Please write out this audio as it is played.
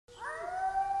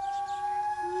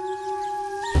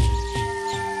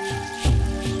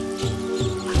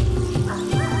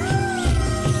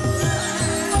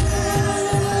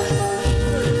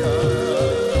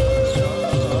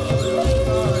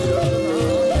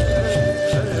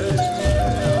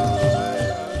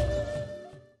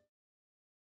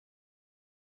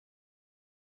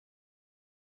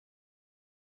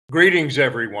Greetings,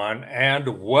 everyone, and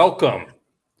welcome.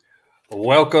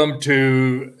 Welcome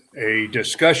to a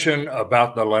discussion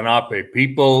about the Lenape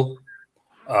people.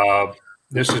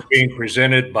 This is being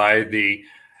presented by the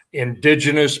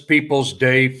Indigenous Peoples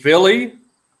Day Philly,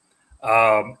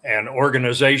 an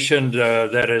organization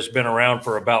that has been around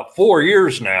for about 4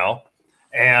 years now.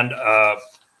 And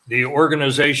the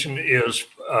organization is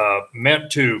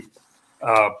meant to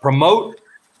promote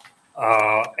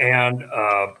and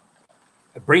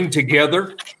bring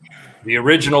together the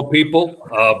original people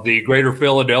of the greater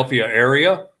Philadelphia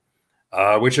area,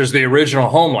 which is the original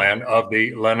homeland of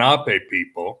the Lenape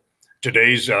people.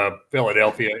 Today's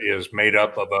Philadelphia is made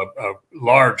up of a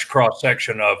large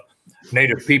cross-section of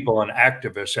Native people and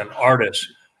activists and artists,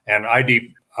 and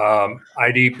IPD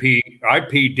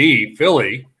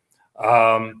Philly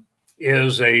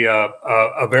is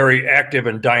a very active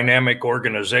and dynamic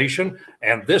organization.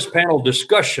 And this panel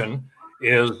discussion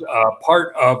is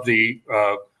part of the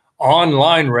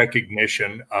online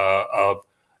recognition of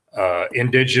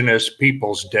Indigenous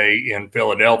Peoples Day in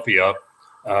Philadelphia.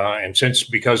 And since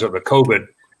because of the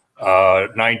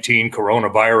COVID-19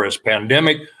 coronavirus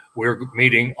pandemic, we're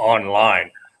meeting online.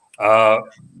 I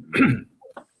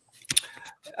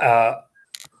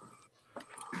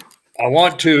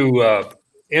want to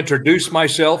introduce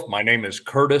myself. My name is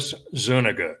Curtis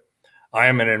Zunigha. I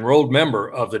am an enrolled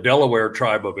member of the Delaware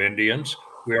Tribe of Indians.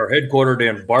 We are headquartered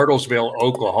in Bartlesville,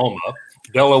 Oklahoma.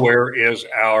 Delaware is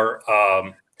our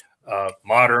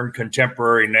modern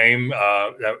contemporary name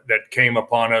that came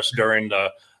upon us during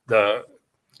the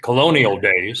colonial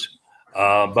days.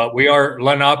 But we are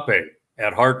Lenape.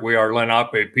 At heart, we are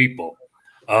Lenape people.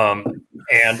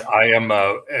 And I am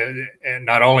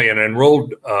not only an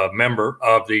enrolled member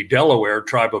of the Delaware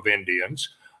Tribe of Indians,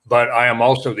 but I am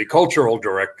also the cultural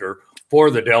director for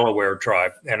the Delaware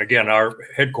Tribe. And again, our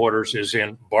headquarters is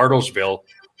in Bartlesville,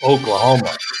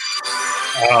 Oklahoma.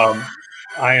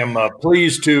 I am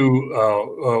pleased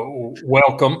to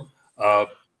welcome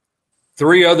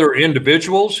three other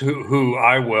individuals who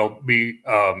I will be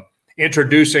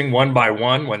introducing one by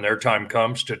one when their time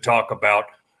comes to talk about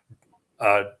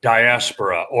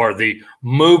diaspora, or the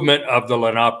movement of the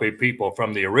Lenape people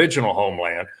from the original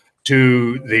homeland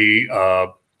to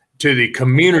the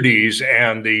communities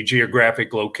and the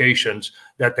geographic locations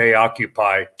that they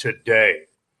occupy today.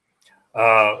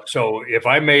 So if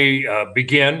I may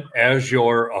begin as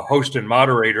your host and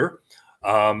moderator,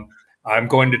 I'm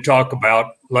going to talk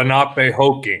about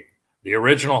Lenapehoking, the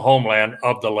original homeland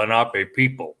of the Lenape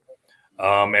people.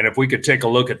 And if we could take a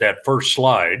look at that first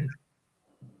slide.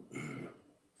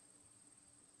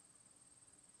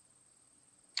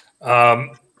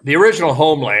 The original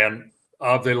homeland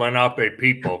of the Lenape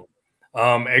people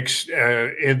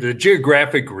in the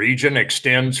geographic region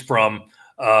extends from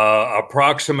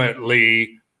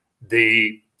approximately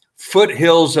the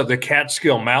foothills of the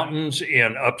Catskill Mountains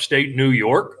in upstate New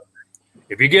York.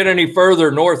 If you get any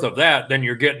further north of that, then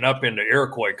you're getting up into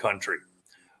Iroquois country.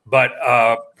 But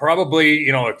probably,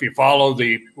 you know, if you follow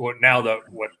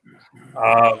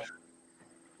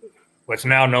what's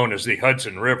now known as the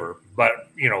Hudson River, but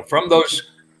you know, from those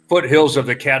foothills of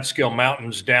the Catskill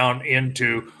Mountains down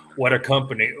into what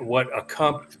accompanies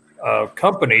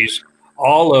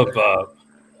all of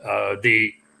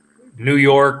the New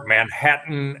York,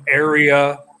 Manhattan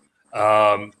area,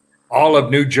 all of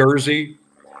New Jersey,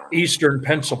 eastern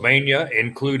Pennsylvania,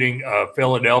 including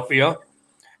Philadelphia,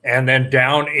 and then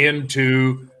down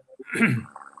into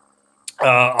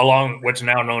along what's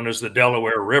now known as the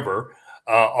Delaware River,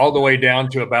 all the way down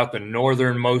to about the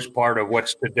northernmost part of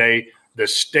what's today the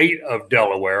state of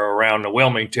Delaware, around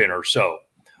Wilmington or so.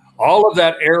 All of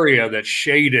that area that's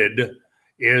shaded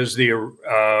is the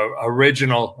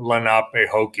original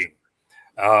Lenapehoking.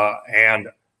 And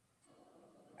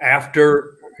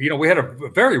after, you know, we had a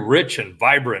very rich and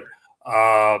vibrant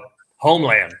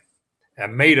homeland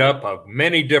and made up of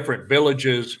many different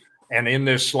villages. And in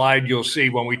this slide, you'll see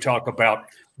when we talk about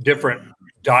different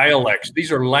dialects,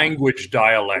 these are language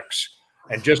dialects.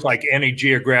 And just like any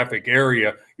geographic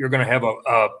area, you're going to have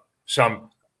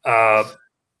some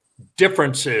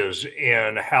differences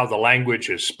in how the language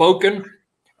is spoken.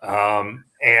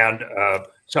 And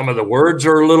some of the words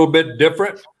are a little bit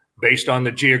different based on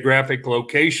the geographic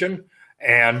location.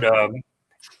 And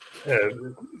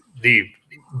the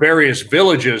various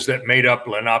villages that made up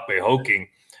Lenapehoking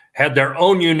had their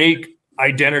own unique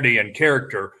identity and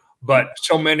character, but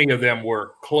so many of them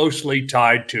were closely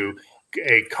tied to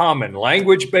a common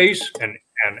language base, an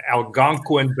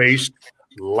Algonquin-based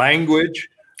language,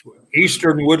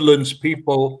 Eastern Woodlands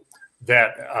people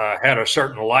that had a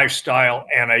certain lifestyle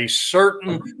and a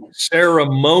certain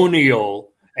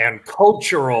ceremonial and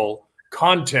cultural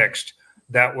context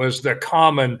that was the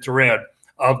common thread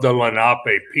of the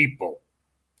Lenape people.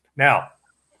 Now,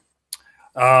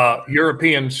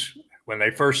 Europeans, when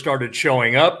they first started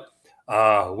showing up,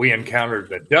 we encountered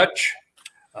the Dutch.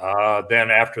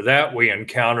 Then after that, we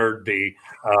encountered the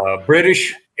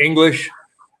British, English,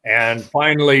 and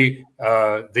finally,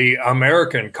 the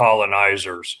American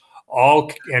colonizers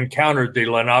all encountered the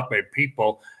Lenape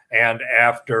people. And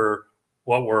after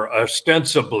what were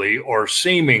ostensibly or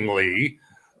seemingly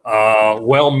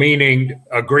well-meaning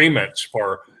agreements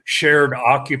for shared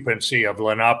occupancy of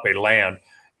Lenape land,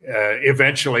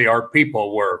 eventually our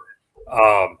people were,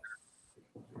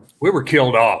 we were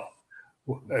killed off.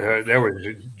 There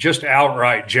was just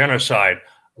outright genocide,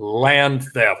 land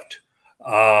theft,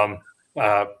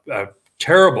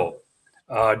 terrible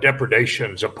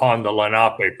depredations upon the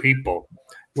Lenape people,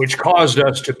 which caused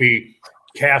us to be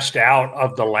cast out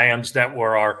of the lands that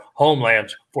were our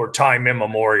homelands for time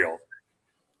immemorial.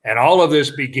 And all of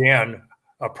this began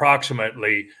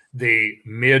approximately the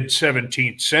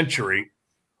mid-17th century.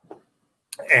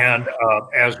 And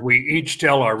as we each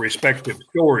tell our respective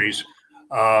stories,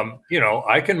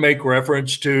 I can make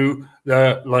reference to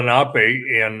the Lenape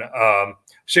in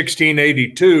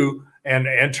 1682 and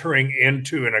entering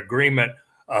into an agreement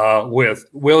with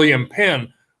William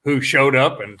Penn, who showed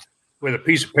up and with a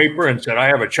piece of paper and said, I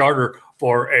have a charter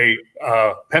for a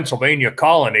Pennsylvania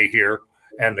colony here,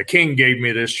 and the king gave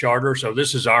me this charter, so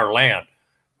this is our land.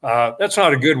 That's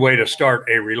not a good way to start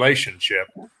a relationship.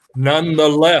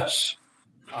 Nonetheless,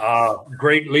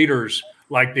 great leaders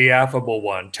like the affable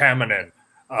one, Tamanin,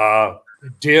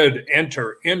 did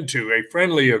enter into a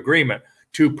friendly agreement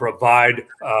to provide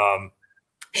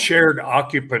shared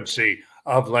occupancy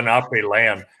of Lenape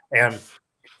land. And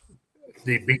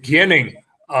the beginning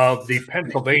of the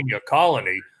Pennsylvania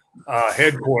colony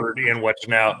headquartered in what's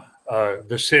now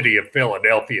the city of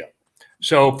Philadelphia.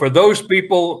 So for those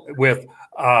people with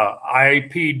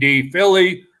IPD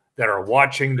Philly that are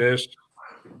watching this,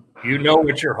 you know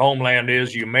what your homeland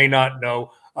is. You may not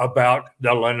know about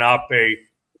the Lenape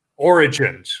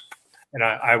origins. And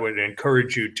I would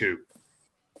encourage you to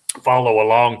follow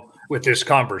along with this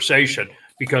conversation,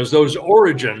 because those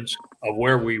origins of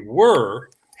where we were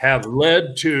have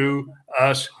led to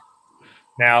us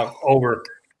now over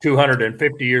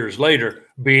 250 years later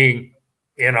being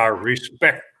in our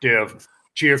respective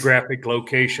geographic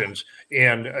locations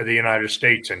in the United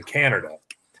States and Canada.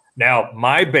 Now,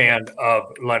 my band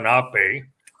of Lenape,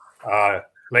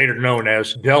 later known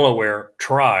as Delaware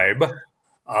Tribe,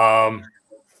 and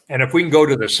if we can go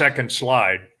to the second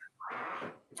slide,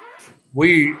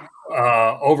 we,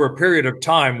 over a period of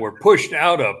time, were pushed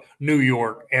out of New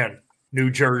York and New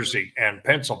Jersey and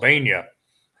Pennsylvania,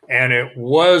 and it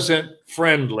wasn't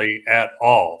friendly at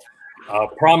all.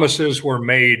 Promises were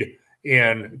made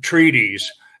in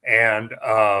treaties and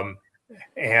other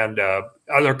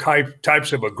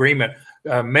types of agreement.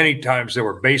 Many times they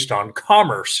were based on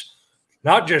commerce,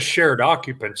 not just shared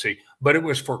occupancy, but it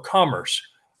was for commerce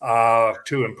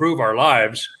to improve our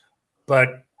lives.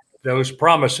 But those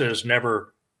promises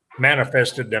never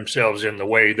manifested themselves in the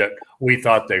way that we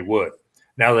thought they would.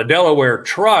 Now, the Delaware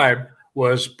tribe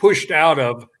was pushed out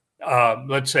of,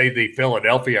 let's say, the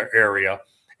Philadelphia area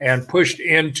and pushed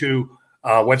into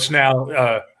what's now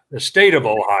the state of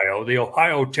Ohio, the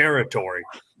Ohio Territory.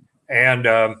 And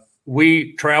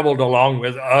we traveled along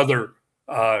with other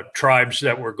tribes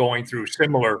that were going through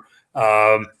similar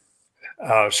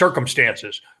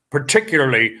circumstances,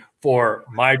 particularly for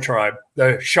my tribe,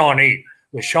 the Shawnee.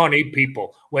 The Shawnee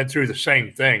people went through the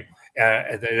same thing.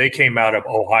 They came out of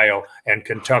Ohio and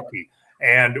Kentucky,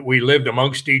 and we lived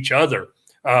amongst each other.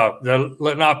 The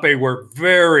Lenape were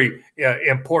very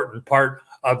important part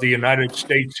of the United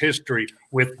States history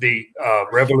with the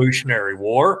Revolutionary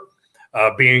War,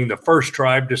 being the first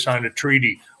tribe to sign a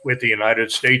treaty with the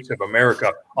United States of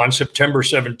America on September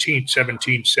 17,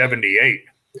 1778.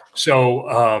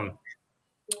 So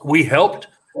we helped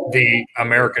the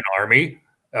American Army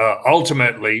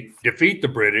ultimately defeat the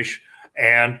British,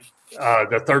 and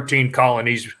the 13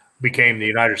 colonies became the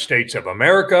United States of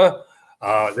America.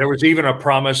 There was even a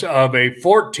promise of a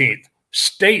 14th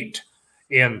state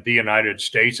in the United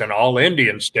States, an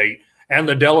all-Indian state, and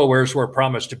the Delawares were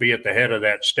promised to be at the head of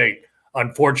that state.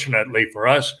 Unfortunately for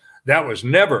us, that was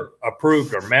never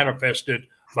approved or manifested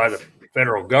by the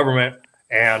federal government,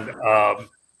 and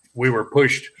we were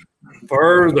pushed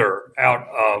further out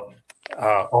of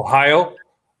Ohio,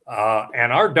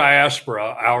 and our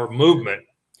diaspora, our movement,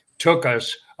 took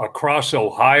us across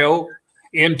Ohio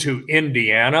into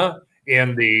Indiana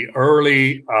in the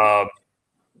early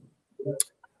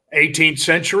 18th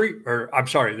century, or I'm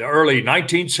sorry, the early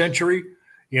 19th century,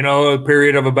 you know, a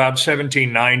period of about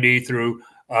 1790 through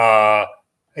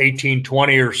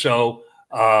 1820 or so.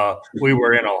 We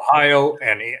were in Ohio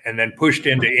and then pushed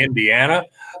into Indiana.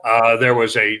 There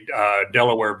was a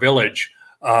Delaware village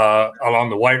along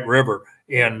the White River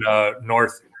in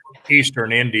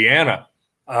northeastern Indiana.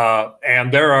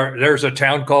 And there's a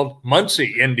town called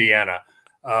Munsee, Indiana.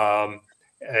 But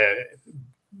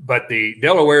the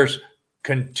Delawares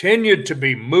continued to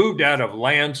be moved out of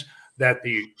lands that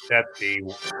the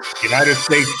United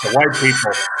States, the white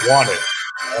people, wanted.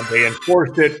 And they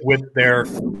enforced it with their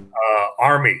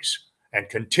armies and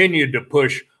continued to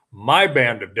push my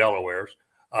band of Delawares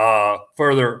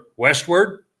further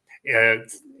westward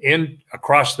in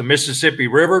across the Mississippi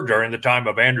River during the time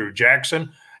of Andrew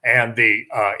Jackson and the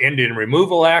Indian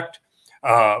Removal Act.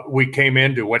 We came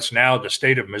into what's now the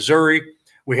state of Missouri.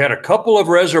 We had a couple of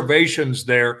reservations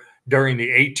there during the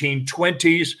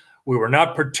 1820s. We were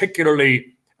not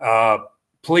particularly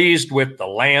pleased with the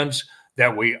lands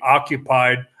that we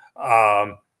occupied.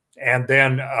 And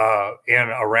then in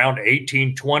around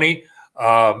 1820,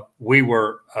 we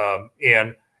were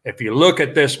in, if you look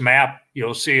at this map,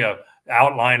 you'll see an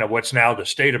outline of what's now the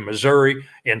state of Missouri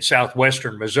in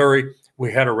southwestern Missouri.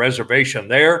 We had a reservation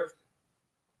there.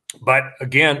 But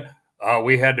again,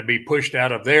 we had to be pushed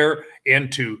out of there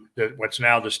into what's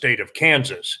now the state of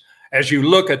Kansas. As you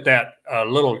look at that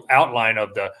little outline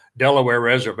of the Delaware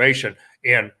Reservation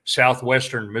in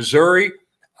southwestern Missouri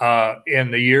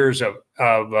in the years of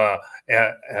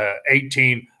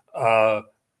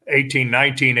 1819,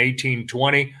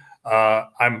 1820,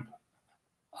 I'm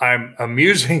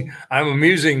amusingly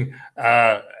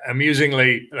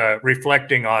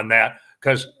reflecting on that,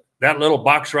 because that little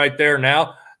box right there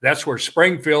now, that's where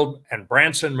Springfield and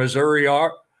Branson, Missouri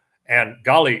are. And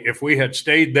golly, if we had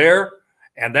stayed there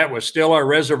and that was still our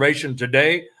reservation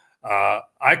today,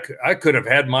 I could have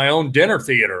had my own dinner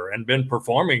theater and been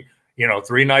performing, you know,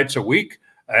 3 nights a week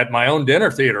at my own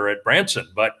dinner theater at Branson.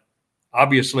 But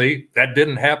obviously that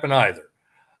didn't happen either.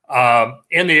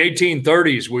 In the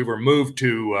 1830s, we were moved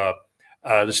to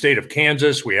the state of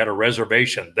Kansas. We had a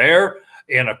reservation there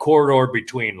in a corridor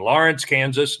between Lawrence,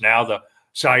 Kansas, now the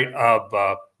site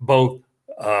of both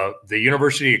the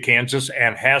University of Kansas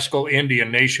and Haskell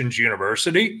Indian Nations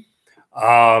University,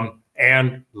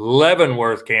 and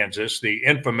Leavenworth, Kansas, the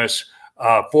infamous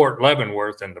Fort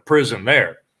Leavenworth and the prison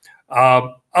there.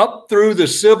 Up through the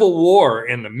Civil War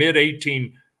in the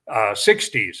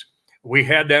mid-1860s, we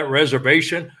had that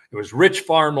reservation. It was rich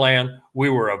farmland. We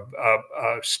were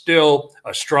still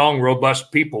a strong,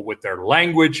 robust people with their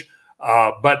language,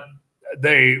 but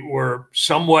they were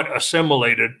somewhat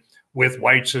assimilated with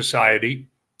white society.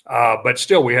 But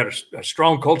still, we had a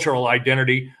strong cultural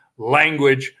identity,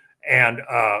 language, and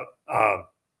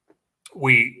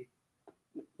we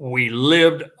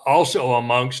lived also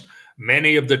amongst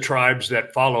many of the tribes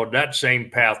that followed that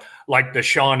same path, like the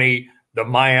Shawnee, the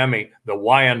Miami, the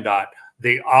Wyandot,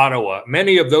 the Ottawa.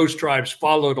 Many of those tribes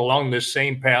followed along this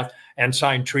same path and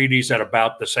signed treaties at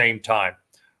about the same time.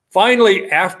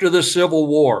 Finally, after the Civil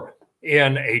War,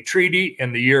 in a treaty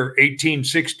in the year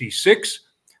 1866,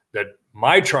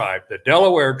 my tribe, the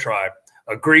Delaware tribe,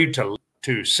 agreed to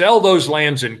sell those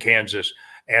lands in Kansas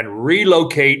and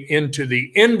relocate into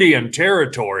the Indian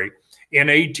Territory in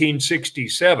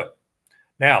 1867.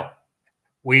 Now,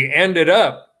 we ended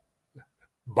up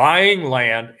buying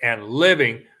land and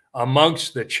living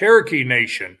amongst the Cherokee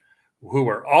Nation, who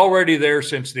were already there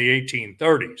since the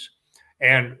 1830s.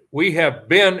 And we have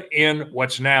been in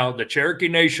what's now the Cherokee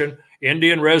Nation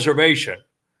Indian Reservation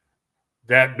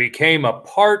that became a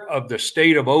part of the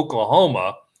state of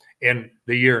Oklahoma in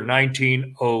the year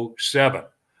 1907,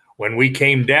 when we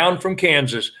came down from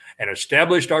Kansas and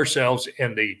established ourselves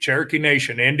in the Cherokee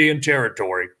Nation Indian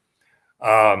Territory.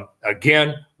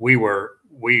 Again, we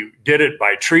did it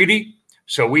by treaty.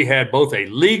 So we had both a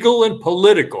legal and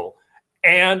political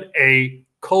and a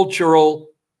cultural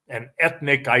and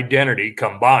ethnic identity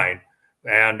combined.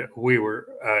 And we were,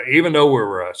 even though we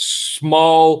were a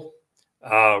small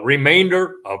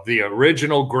remainder of the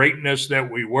original greatness that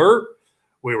we were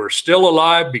still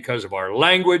alive because of our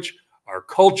language, our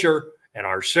culture, and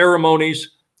our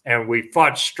ceremonies. And we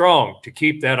fought strong to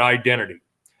keep that identity.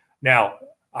 Now,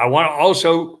 I want to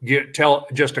also tell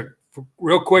just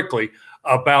real quickly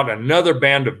about another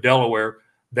band of Delaware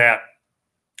that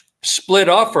split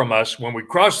off from us when we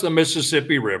crossed the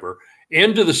Mississippi River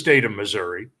into the state of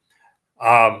Missouri.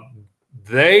 A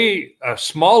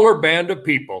smaller band of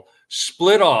people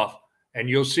split off, and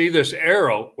you'll see this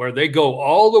arrow where they go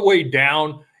all the way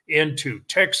down into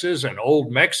Texas and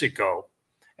Old Mexico,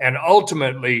 and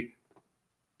ultimately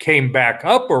came back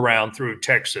up around through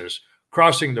Texas,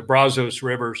 crossing the Brazos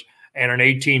rivers. And in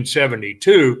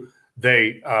 1872,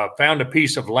 they found a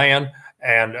piece of land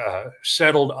and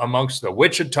settled amongst the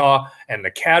Wichita and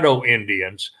the Caddo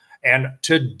Indians, and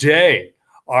today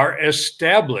are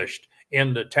established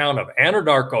in the town of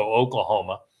Anadarko,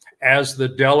 Oklahoma, as the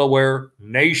Delaware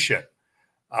Nation.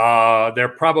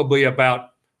 They're probably about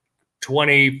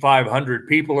 2,500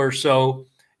 people or so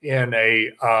in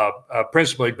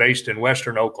principally based in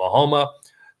Western Oklahoma.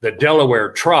 The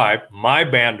Delaware tribe, my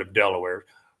band of Delaware,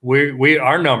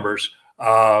 our numbers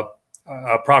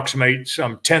approximate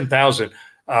some 10,000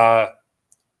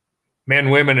 men,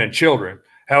 women, and children.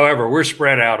 However, we're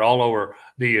spread out all over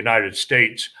the United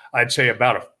States. I'd say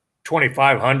about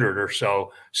 2,500 or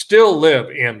so still live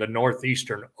in the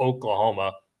northeastern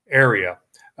Oklahoma area.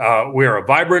 We're a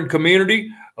vibrant community.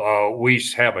 We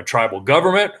have a tribal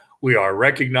government. We are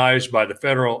recognized by the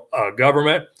federal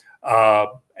government,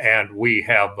 and we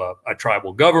have a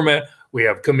tribal government. We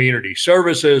have community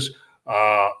services.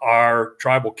 Our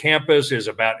tribal campus is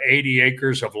about 80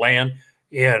 acres of land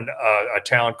in a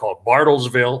town called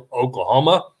Bartlesville,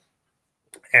 Oklahoma.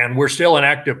 And we're still an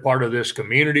active part of this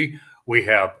community. We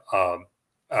have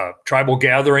tribal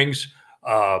gatherings,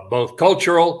 both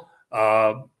cultural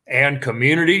and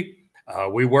community.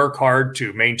 We work hard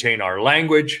to maintain our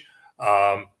language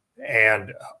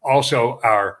and also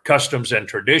our customs and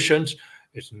traditions.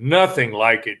 It's nothing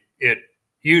like it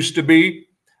used to be,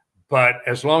 but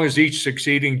as long as each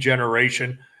succeeding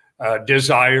generation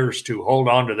desires to hold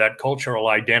on to that cultural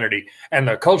identity, and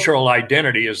the cultural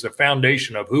identity is the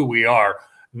foundation of who we are,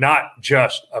 not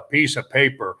just a piece of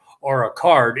paper or a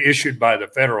card issued by the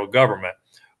federal government.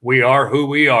 We are who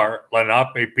we are,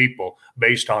 Lenape people,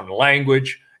 based on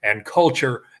language and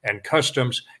culture and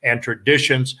customs and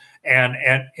traditions and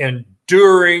an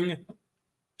enduring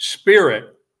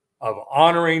spirit of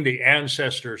honoring the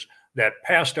ancestors that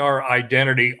passed our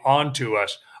identity on to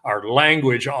us, our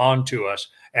language on to us,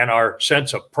 and our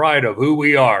sense of pride of who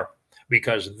we are,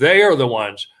 because they are the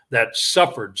ones that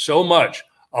suffered so much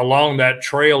along that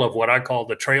trail of what I call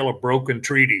the trail of broken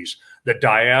treaties, the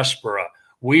diaspora.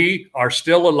 We are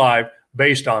still alive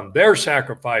based on their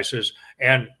sacrifices,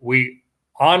 and we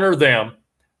honor them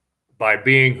by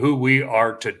being who we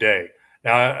are today.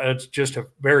 Now, it's just a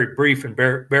very brief and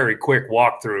very, very quick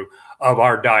walkthrough of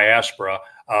our diaspora,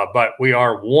 but we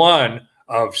are one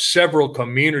of several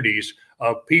communities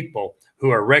of people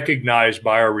who are recognized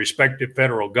by our respective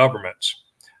federal governments.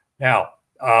 Now,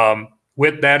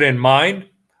 with that in mind,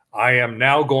 I am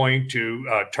now going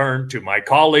to turn to my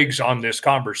colleagues on this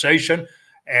conversation,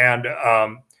 and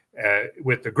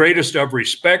with the greatest of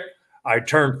respect, I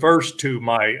turn first to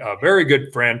my very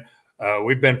good friend.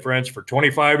 We've been friends for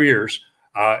 25 years.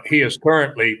 He is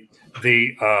currently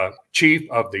the chief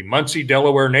of the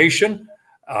Munsee-Delaware Nation,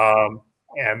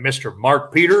 and Mr.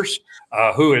 Mark Peters,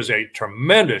 who is a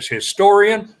tremendous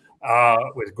historian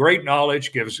with great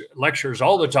knowledge, gives lectures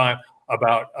all the time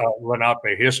about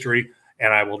Lenape history.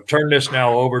 And I will turn this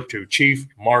now over to Chief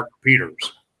Mark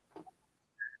Peters.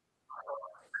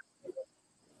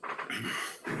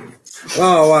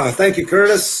 Well, thank you,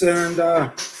 Curtis, and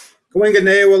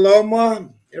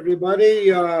Kawinganeewaloma,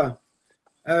 everybody.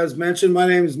 As mentioned, my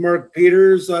name is Mark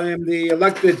Peters. I am the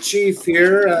elected chief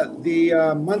here at the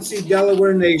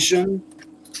Munsee-Delaware Nation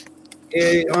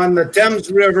on the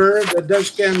Thames River, the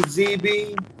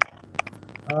Deshkan-Zibi,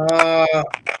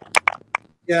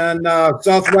 in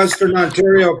southwestern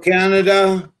Ontario,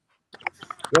 Canada.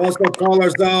 We also call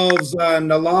ourselves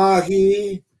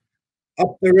Nalahi,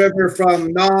 up the river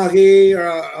from Nahi,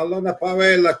 or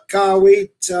Eelūnaapèewi,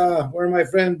 Lahkèewiit, where my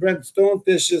friend Brent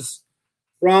Stonefish is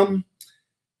from.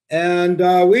 And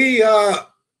we are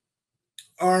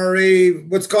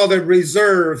what's called a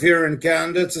reserve here in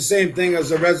Canada. It's the same thing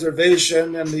as a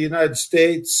reservation in the United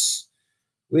States.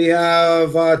 We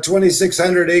have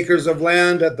 2,600 acres of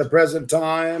land at the present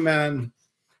time, and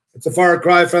it's a far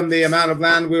cry from the amount of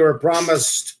land we were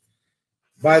promised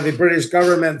by the British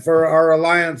government for our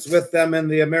alliance with them in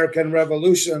the American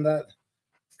Revolution that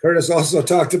Curtis also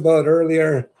talked about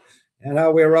earlier, and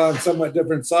how we were on somewhat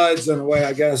different sides in a way,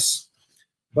 I guess.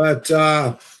 But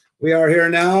we are here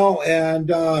now,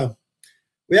 and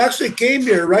we actually came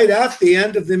here right at the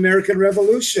end of the American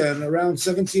Revolution, around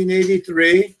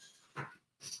 1783.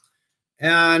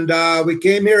 And we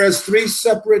came here as 3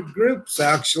 separate groups,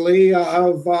 actually,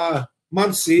 of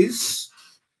Munsees.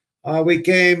 We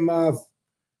came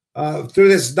through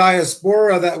this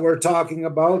diaspora that we're talking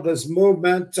about, this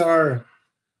movement.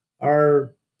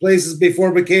 Our places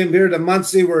before we came here to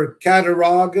Munsee were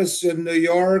Cattaraugus in New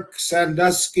York,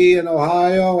 Sandusky in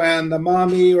Ohio, and the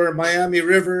Miami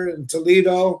River in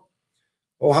Toledo,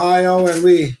 Ohio. And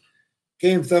we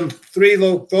came from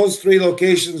those three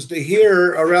locations to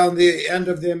here around the end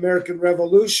of the American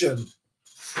Revolution.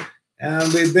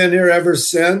 And we've been here ever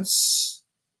since.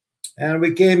 And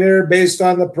we came here based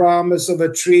on the promise of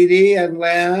a treaty and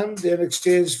land in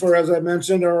exchange for, as I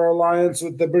mentioned, our alliance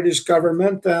with the British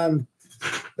government. And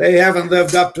they haven't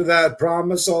lived up to that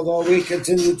promise, although we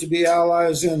continue to be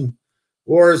allies in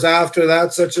wars after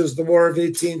that, such as the War of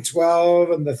 1812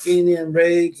 and the Fenian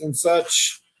raids and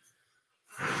such.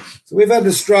 So we've had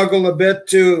to struggle a bit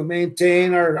to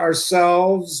maintain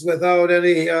ourselves without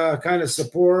any kind of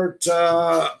support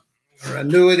or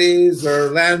annuities or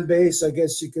land base, I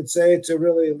guess you could say, to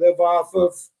really live off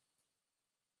of.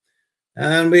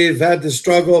 And we've had to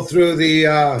struggle through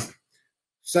the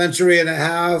century and a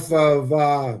half of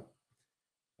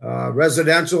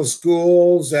residential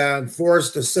schools and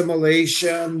forced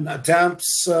assimilation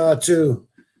attempts to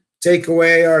take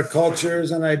away our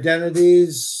cultures and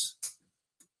identities.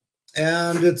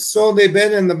 And it's only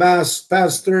been in the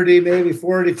past 30, maybe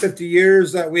 40, 50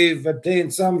 years that we've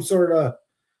obtained some sort of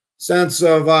sense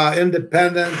of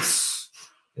independence,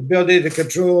 ability to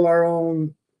control our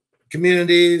own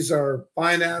communities, our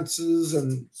finances,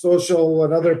 and social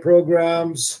and other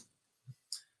programs.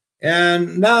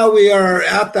 And now we are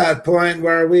at that point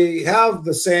where we have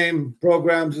the same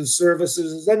programs and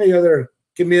services as any other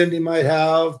community might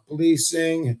have: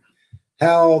 policing,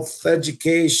 health,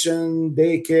 education,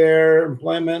 daycare,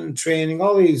 employment and training,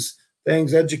 all these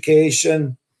things,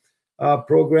 education,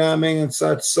 programming and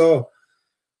such. So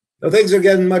things are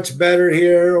getting much better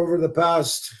here over the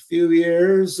past few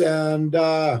years. And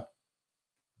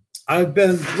I've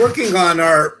been working on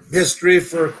our history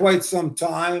for quite some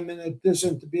time. In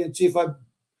addition to being chief, I've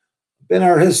been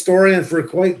our historian for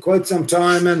quite some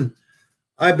time. And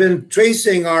I've been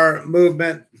tracing our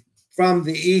movement from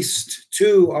the east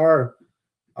to our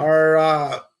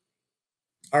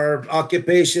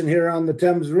occupation here on the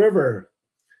Thames River.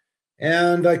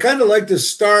 And I kind of like to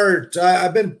start,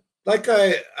 we're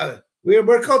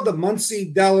called the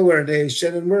Munsee-Delaware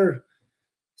Nation, and we're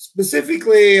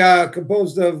specifically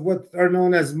composed of what are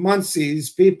known as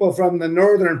Munsees, people from the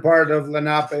northern part of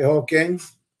Lenapehoking.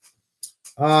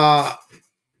 I've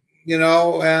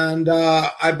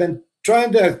been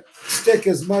trying to stick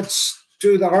as much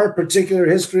to our particular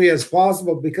history as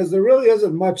possible because there really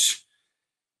isn't much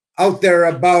out there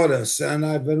about us. And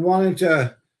I've been wanting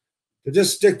to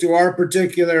just stick to our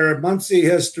particular Munsee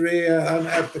history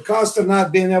at the cost of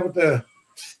not being able to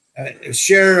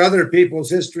share other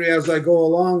people's history as I go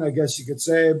along, I guess you could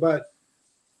say. But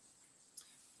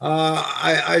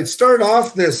I start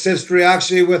off this history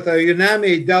actually with a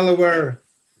Munsee-Delaware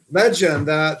legend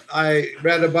that I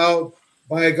read about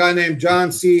by a guy named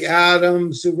John C.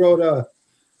 Adams, who wrote a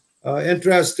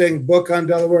interesting book on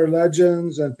Delaware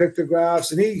legends and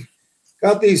pictographs. And he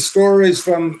got these stories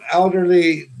from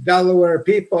elderly Delaware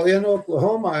people in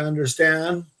Oklahoma, I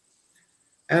understand.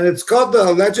 And it's called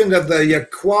The Legend of the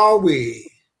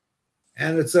Yakwawi.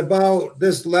 And it's about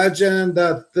this legend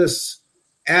that this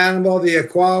animal, the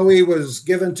Yakwawi, was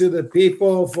given to the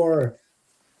people for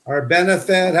our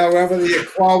benefit. However, the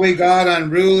Yakwawi got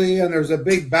unruly, and there's a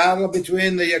big battle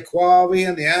between the Yakwawi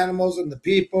and the animals and the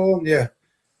people. And the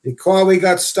Yakwawi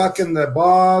got stuck in the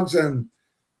bogs, and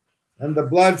the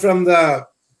blood from the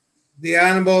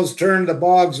animals turned the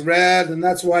bogs red, and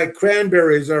that's why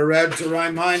cranberries are red, to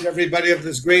remind everybody of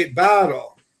this great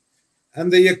battle.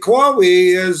 And the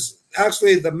Yakwawi is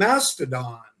actually the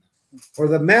mastodon, or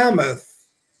the mammoth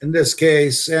in this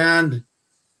case. And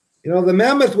the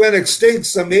mammoth went extinct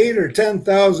some 8,000 or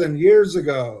 10,000 years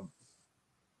ago.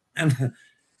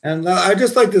 And I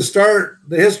just like to start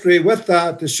the history with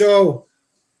that to show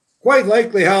quite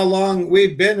likely how long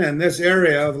we've been in this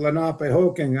area of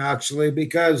Lenapehoking, actually,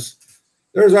 because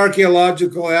there's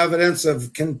archaeological evidence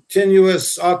of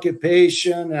continuous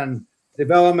occupation and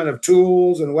development of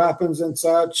tools and weapons and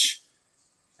such.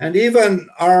 And even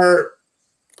our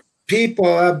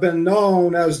people have been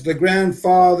known as the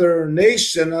grandfather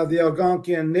nation of the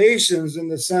Algonquian nations, in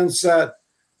the sense that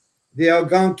the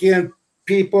Algonquian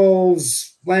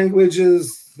people's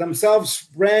languages themselves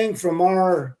sprang from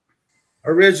our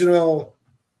original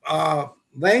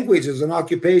languages and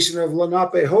occupation of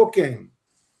Lenapehoking.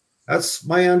 That's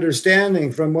my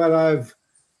understanding from what I've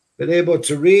been able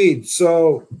to read.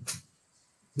 So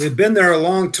we've been there a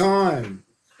long time.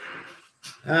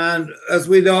 And as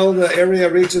we know, the area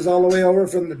reaches all the way over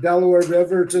from the Delaware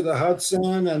River to the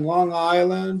Hudson and Long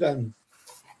Island. And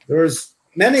there's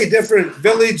many different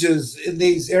villages in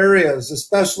these areas,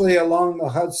 especially along the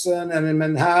Hudson and in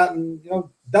Manhattan, you know,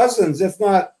 dozens, if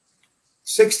not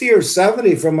 60 or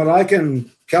 70 from what I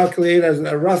can calculate as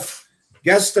a rough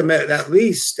guesstimate at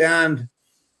least. And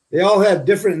they all had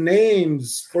different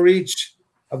names for each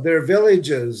of their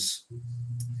villages.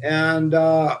 And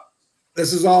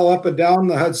this is all up and down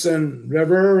the Hudson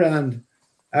River. And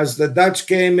as the Dutch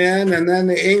came in and then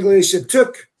the English, it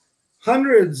took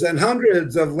hundreds and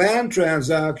hundreds of land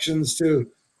transactions to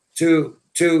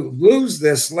lose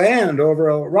this land over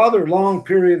a rather long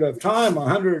period of time,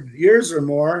 100 years or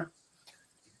more.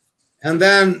 And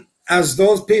then as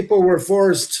those people were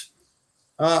forced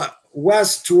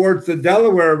west towards the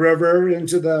Delaware River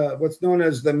into the what's known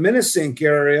as the Minisink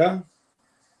area,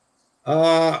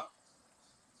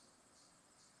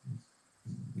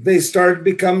 they started to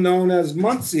become known as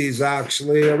Munsees,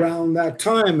 actually, around that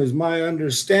time, is my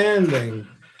understanding.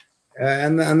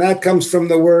 And that comes from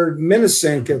the word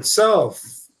Minisink itself,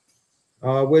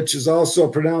 which is also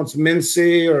pronounced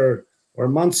Minsee or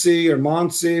Munsee or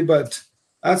Monsee, but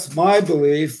that's my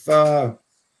belief. Well,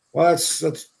 that's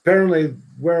apparently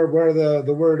where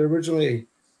the word originally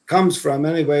comes from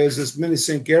anyways, this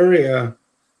Minisink area,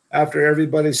 after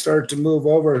everybody started to move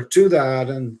over to that.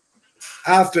 And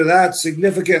after that,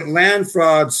 significant land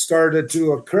frauds started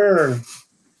to occur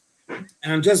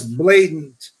and just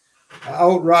blatant,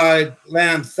 outright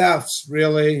land thefts,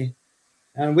 really.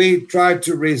 And we tried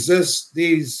to resist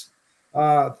these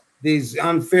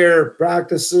unfair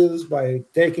practices by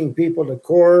taking people to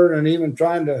court and even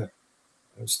trying to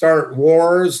start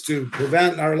wars to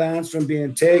prevent our lands from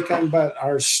being taken. But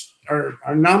our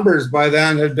numbers by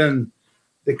then had been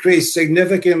decreased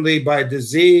significantly by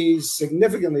disease,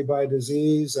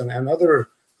 and other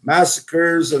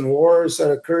massacres and wars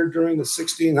that occurred during the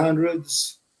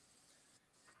 1600s.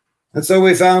 And so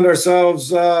we found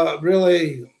ourselves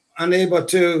really unable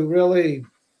to really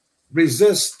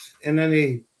resist in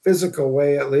any physical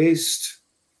way, at least.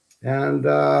 And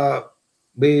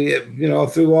we, you know,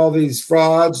 through all these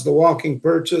frauds, the walking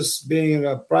purchase being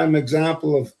a prime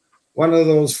example of one of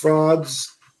those frauds,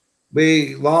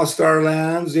 we lost our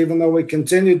lands, even though we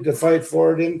continued to fight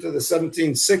for it into the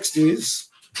 1760s.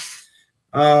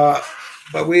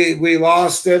 But we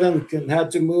lost it and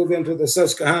had to move into the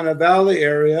Susquehanna Valley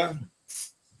area.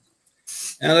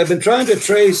 And I've been trying to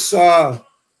trace,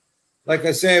 like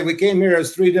I say, we came here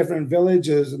as 3 different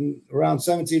villages in around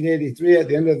 1783 at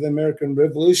the end of the American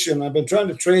Revolution. I've been trying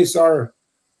to trace our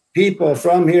people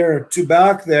from here to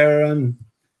back there, and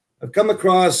I've come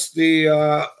across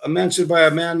a mention by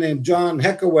a man named John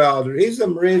Heckewelder. He's a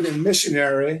Moravian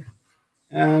missionary,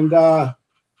 and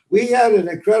we had an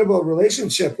incredible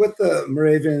relationship with the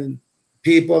Moravian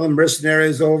people, the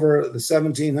missionaries over the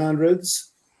 1700s,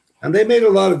 and they made a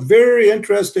lot of very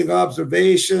interesting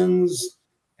observations,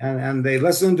 and they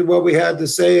listened to what we had to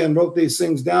say and wrote these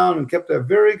things down and kept a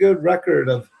very good record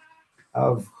of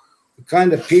the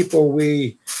kind of people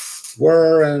we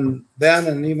were and then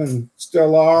and even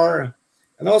still are,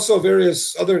 and also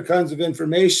various other kinds of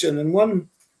information. And one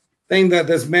thing that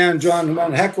this man, John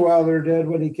Heckewelder, did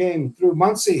when he came through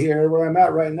Munsee here, where I'm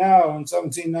at right now in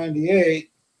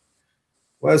 1798,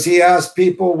 was he asked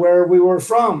people where we were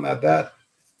from at that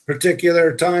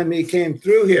particular time he came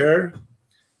through here.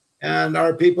 And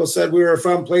our people said we were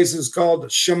from places called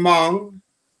Chemung,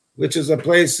 which is a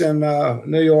place in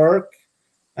New York,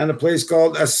 and a place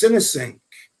called Assinissink,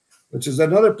 which is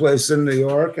another place in New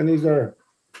York. And these are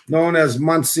known as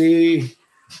Munsee,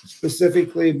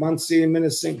 specifically Munsee,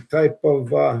 Minisink type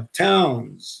of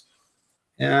towns.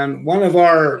 And one of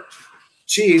our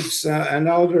chiefs, an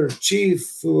elder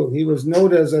chief, he was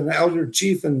noted as an elder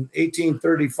chief in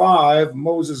 1835,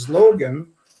 Moses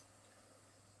Logan.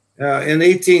 In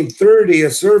 1830,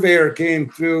 a surveyor came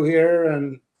through here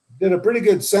and did a pretty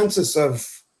good census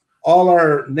of all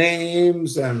our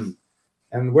names and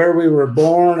where we were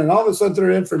born and all this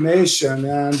other information.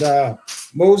 And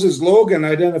Moses Logan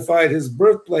identified his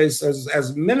birthplace as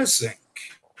Minisink.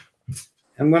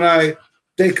 And when I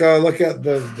take a look at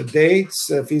the dates,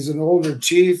 if he's an older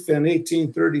chief in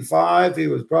 1835, he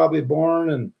was probably born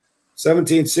in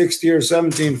 1760 or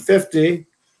 1750.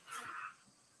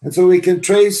 And so we can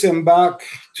trace him back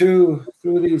through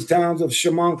these towns of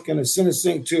Chemung and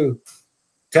Assinissink to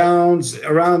towns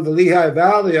around the Lehigh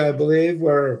Valley, I believe,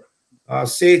 where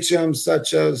sachems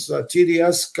such as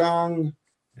Tidiaskong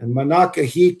and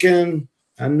Monacahegan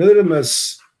and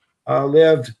Nudamus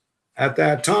lived at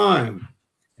that time,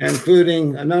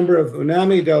 including a number of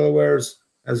Unami Delawares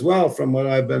as well, from what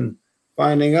I've been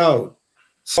finding out.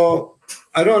 So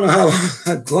I don't know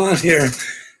how I've gone here,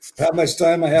 how much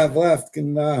time I have left.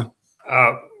 And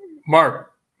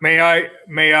Mark, may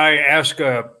I ask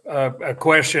a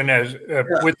question as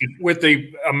with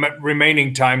the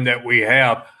remaining time that we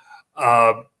have?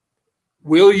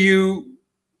 Will you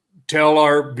tell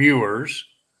our viewers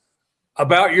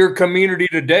about your community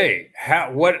today?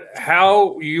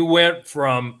 How you went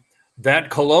from that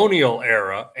colonial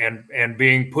era and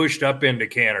being pushed up into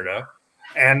Canada,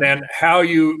 and then how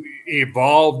you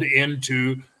evolved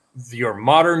into your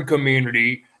modern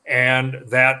community and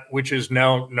that which is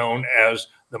now known as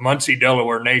the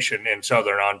Munsee-Delaware Nation in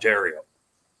Southern Ontario.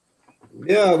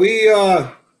 Yeah, we,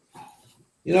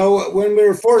 you know, when we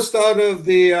were forced out of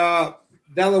the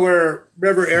Delaware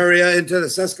River area into the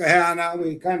Susquehanna,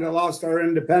 we kind of lost our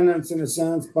independence in a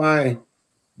sense by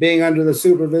being under the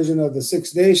supervision of the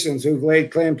Six Nations who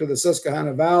laid claim to the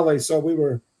Susquehanna Valley. So we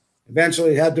were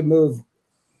eventually had to move,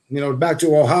 you know, back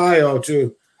to Ohio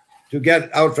to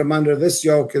get out from under this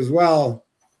yoke as well.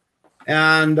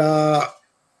 And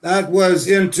that was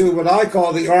into what I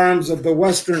call the arms of the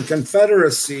Western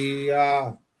Confederacy,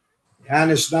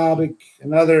 Anishinaabe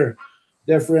and other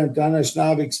different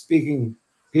Anishinaabe-speaking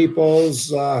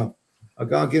peoples,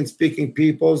 Algonquin-speaking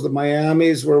peoples. The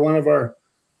Miamis were one of our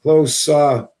close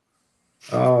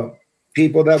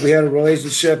people that we had a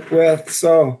relationship with.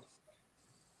 So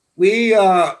we,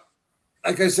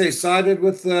 like I say, sided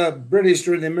with the British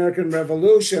during the American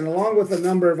Revolution, along with a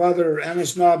number of other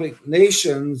Anishinaabe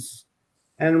nations,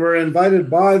 and were invited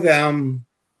by them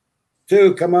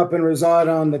to come up and reside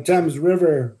on the Thames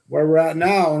River where we're at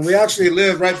now. And we actually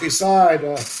live right beside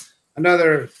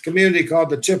another community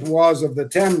called the Chippewas of the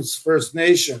Thames First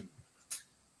Nation.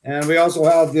 And we also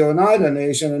have the Oneida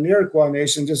Nation and the Iroquois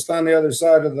Nation just on the other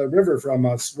side of the river from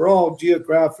us. We're all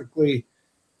geographically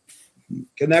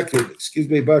connected, excuse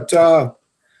me. But so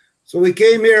we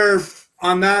came here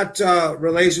on that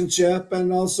relationship,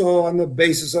 and also on the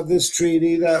basis of this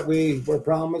treaty that we were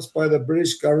promised by the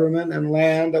British government and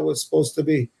land that was supposed to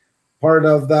be part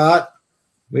of that.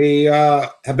 We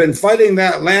have been fighting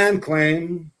that land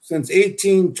claim since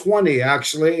 1820,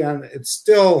 actually, and it's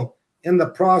still in the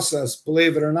process,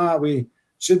 believe it or not. We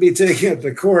should be taking it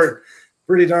to court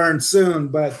pretty darn soon,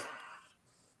 but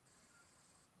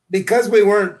because we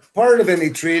weren't part of any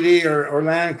treaty or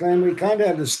land claim, we kind of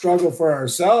had to struggle for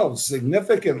ourselves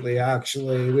significantly,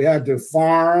 actually. We had to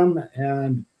farm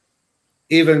and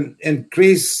even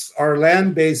increase our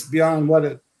land base beyond what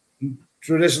it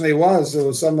traditionally was. It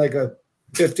was something like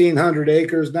 1,500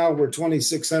 acres. Now we're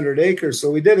 2,600 acres. So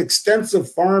we did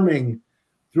extensive farming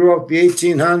throughout the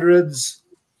 1800s,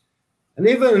 and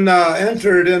even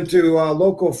entered into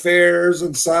local fairs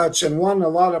and such, and won a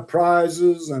lot of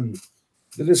prizes. And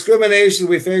the discrimination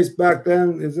we faced back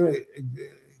then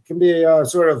can be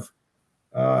sort of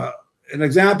an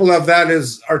example of that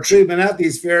is our treatment at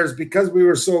these fairs. Because we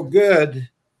were so good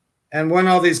and won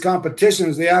all these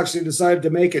competitions, they actually decided to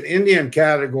make an Indian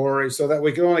category so that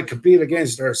we could only compete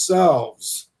against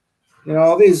ourselves. You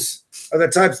know, these are the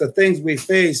types of things we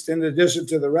faced in addition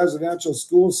to the residential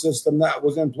school system that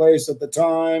was in place at the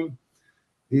time.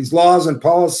 These laws and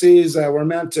policies that were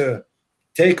meant to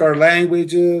take our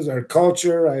languages, our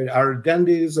culture, our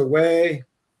identities away.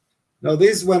 No,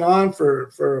 these went on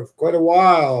for quite a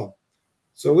while.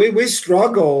 So we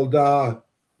struggled.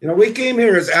 You know, we came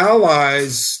here as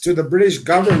allies to the British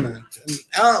government,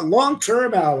 and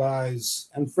long-term allies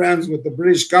and friends with the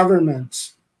British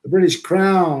government, the British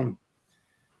Crown.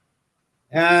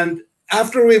 And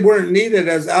after we weren't needed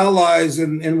as allies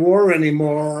in war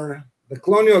anymore, the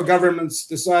colonial governments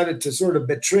decided to sort of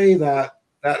betray that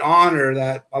honor,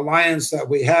 that alliance that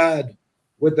we had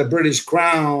with the British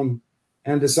Crown,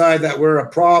 and decide that we're a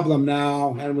problem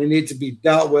now and we need to be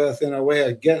dealt with in a way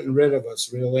of getting rid of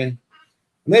us, really. And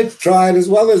they've tried, as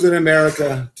well as in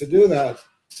America, to do that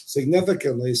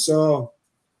significantly. So,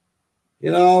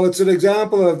 you know, it's an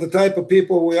example of the type of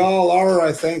people we all are,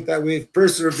 I think, that we've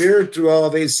persevered through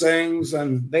all these things,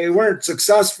 and they weren't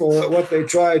successful at what they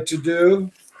tried to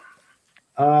do.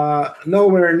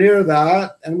 Nowhere near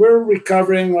that. And we're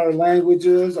recovering our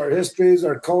languages, our histories,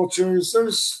 our cultures.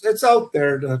 It's out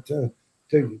there to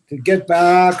get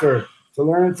back or to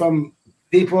learn from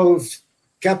people who've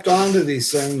kept on to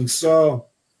these things. So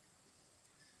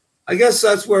I guess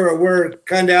that's where we're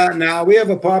kind of at now. We have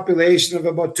a population of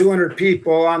about 200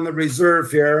 people on the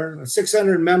reserve here,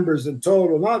 600 members in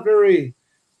total, not very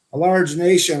a large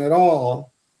nation at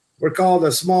all. We're called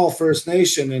a small First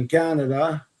Nation in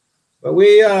Canada. But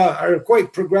we are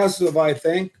quite progressive, I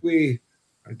think. We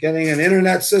are getting an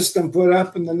internet system put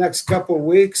up in the next couple of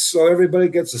weeks so everybody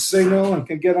gets a signal and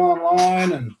can get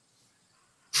online and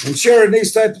share in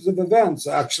these types of events,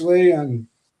 actually. And,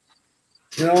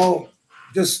 you know,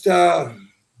 just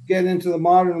get into the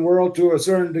modern world to a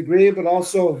certain degree, but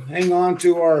also hang on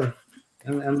to our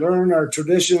and learn our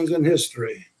traditions and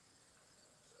history.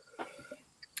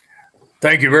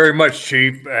 Thank you very much,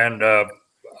 Chief. And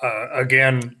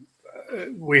again,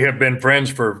 we have been friends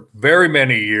for very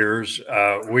many years.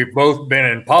 We've both been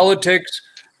in politics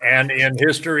and in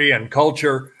history and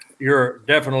culture. You're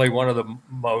definitely one of the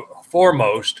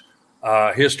foremost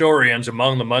historians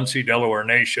among the Munsee-Delaware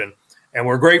Nation. And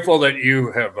we're grateful that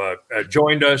you have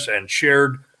joined us and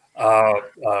shared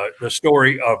the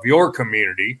story of your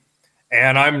community.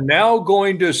 And I'm now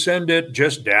going to send it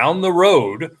just down the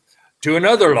road to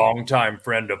another longtime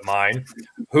friend of mine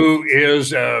who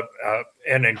is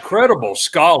an incredible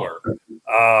scholar.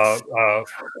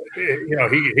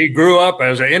 He grew up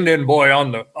as an Indian boy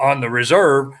on the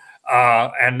reserve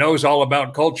and knows all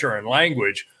about culture and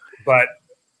language, but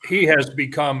he has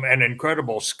become an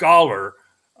incredible scholar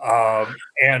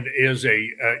and is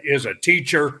a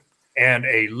teacher and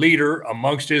a leader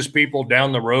amongst his people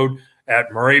down the road at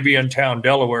Moraviantown,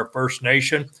 Delaware First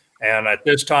Nation. And at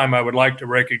this time, I would like to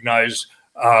recognize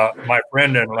my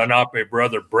friend and Lenape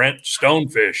brother, Brent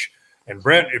Stonefish. And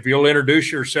Brent, if you'll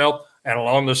introduce yourself and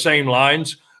along the same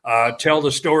lines, tell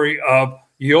the story of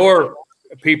your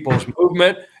people's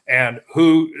movement and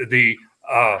who the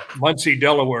who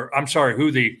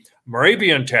the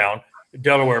Moraviantown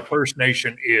Delaware First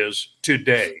Nation is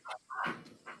today.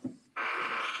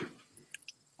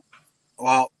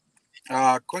 Well,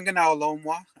 Kwinganao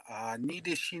Lomwa,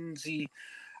 Nidishinzi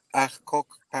Achkok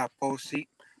Paposi,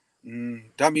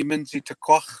 Dami Minzi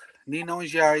Takoch, Nino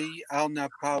Jai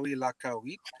Eelūnaapèewi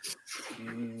Lahkèewiit,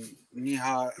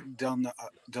 Niha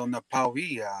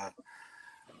Lunaapeewi.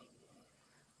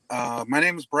 My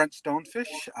name is Brent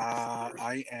Stonefish.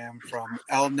 I am from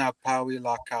Eelūnaapèewi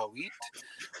Lahkèewiit,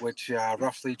 which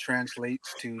roughly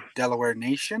translates to Delaware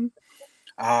Nation.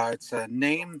 It's a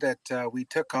name that we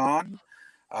took on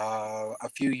a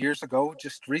few years ago,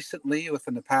 just recently,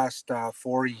 within the past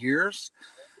 4 years,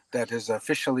 that has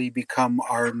officially become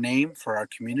our name for our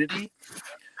community.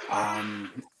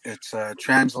 It's a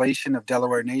translation of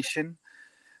Delaware Nation,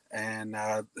 and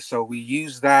so we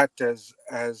use that as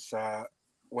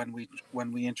when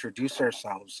we introduce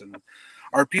ourselves. And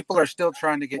our people are still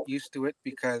trying to get used to it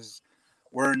because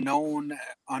we're known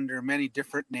under many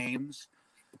different names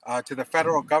to the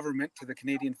federal government, to the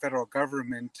Canadian federal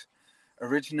government.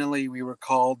 Originally, we were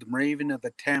called Raven of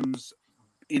the Thames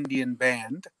Indian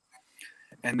Band,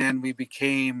 and then we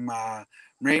became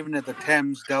Raven of the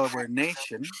Thames Delaware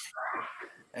Nation,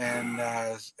 and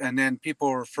then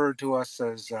people referred to us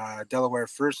as Delaware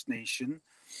First Nation,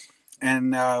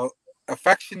 and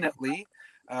affectionately,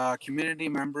 community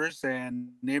members and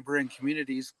neighboring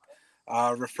communities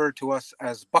refer to us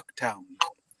as Bucktown,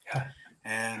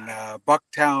 and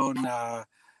Bucktown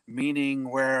meaning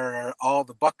where all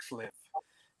the bucks live.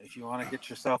 If you want to get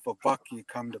yourself a buck, you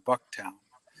come to Bucktown.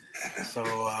 So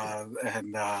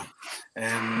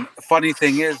and funny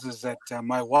thing is that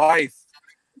my wife,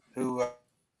 who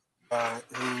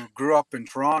grew up in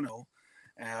Toronto,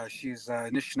 she's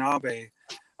Anishinaabe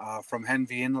from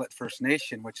Henvey Inlet First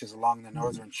Nation, which is along the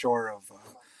northern shore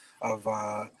of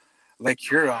Lake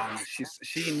Huron.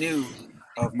 She knew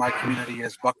of my community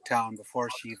as Bucktown before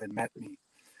she even met me.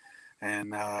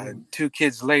 And 2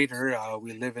 kids later,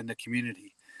 we live in the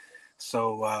community.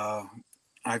 So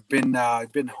I've been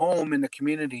home in the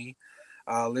community,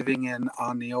 living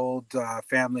on the old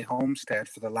family homestead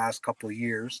for the last couple of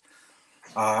years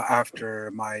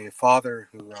after my father,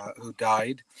 who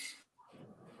died.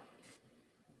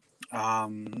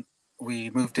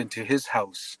 We moved into his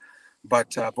house,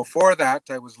 but before that,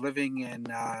 I was living in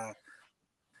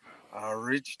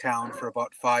Ridgetown for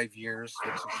about 5 years,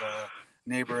 which is a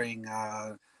neighboring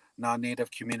non-native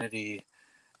community.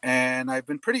 And I've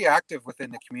been pretty active within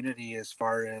the community as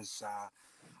far as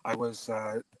I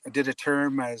did a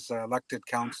term as elected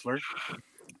councillor,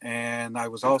 and I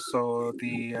was also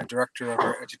the director of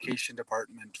our education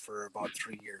department for about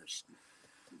 3 years.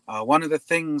 One of the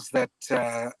things that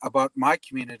about my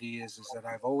community is that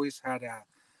I've always had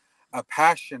a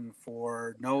passion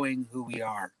for knowing who we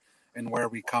are and where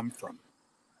we come from.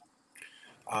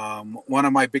 One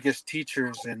of my biggest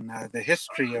teachers in the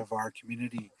history of our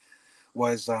community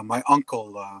was my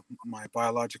uncle, my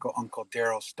biological uncle,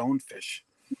 Daryl Stonefish,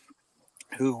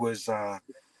 who was the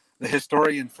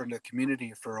historian for the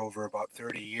community for over about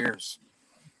 30 years.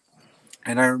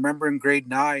 And I remember in grade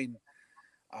 9,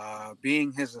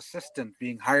 being his assistant,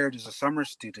 being hired as a summer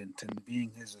student and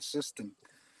being his assistant,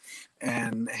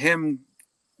 and him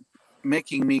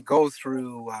making me go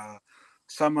through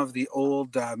some of the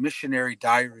old missionary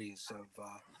diaries of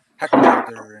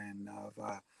Heckmelder and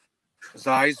of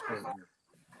Zeisberger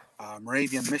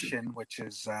Moravian mission, which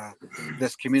is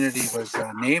this community was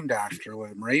named after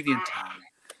a Moravian town.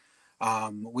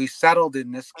 We settled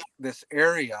in this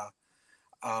area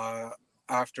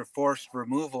after forced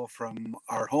removal from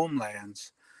our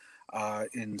homelands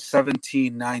in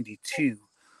 1792.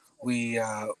 We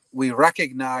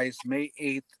recognize May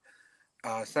 8th,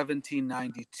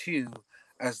 1792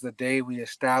 as the day we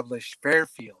established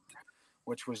Fairfield,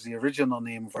 which was the original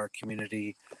name of our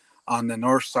community on the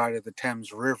north side of the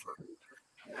Thames River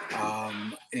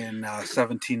in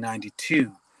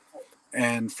 1792.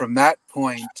 And from that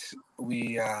point,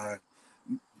 we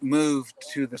moved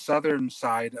to the southern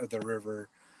side of the river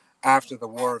after the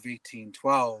War of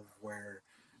 1812, where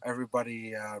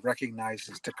everybody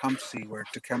recognizes Tecumseh, where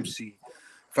Tecumseh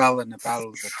fell in the Battle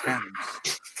of the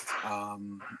Thames,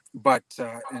 but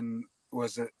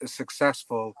was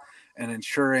successful in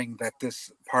ensuring that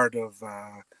this part of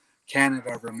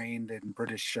Canada remained in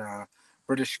British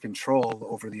control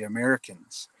over the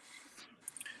Americans.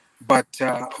 But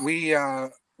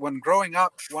when growing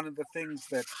up, one of the things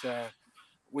that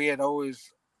we had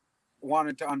always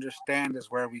wanted to understand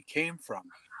is where we came from.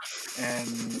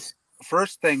 And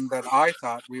first thing that I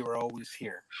thought, we were always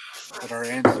here, that our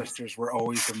ancestors were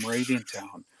always in Moravian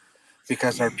town,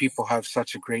 because our people have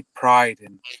such a great pride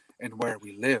in where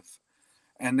we live.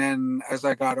 And then as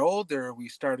I got older, we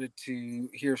started to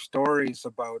hear stories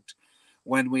about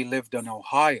when we lived in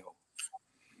Ohio.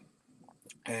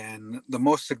 And the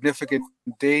most significant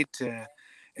date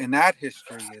in that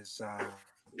history is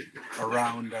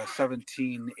around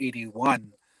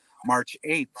 1781, March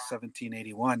 8th,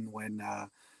 1781, when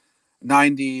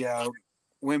 90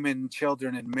 women,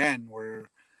 children, and men were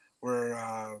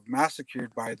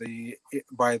massacred by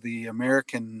the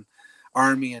American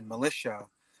army and militia,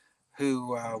 who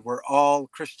were all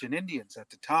Christian Indians at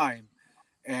the time,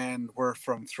 and were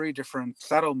from 3 different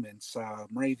settlements,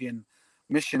 Moravian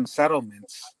mission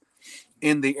settlements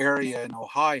in the area in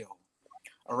Ohio,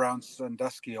 around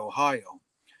Sandusky, Ohio,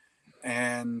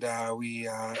 and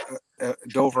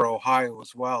Dover, Ohio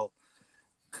as well,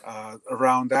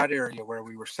 around that area where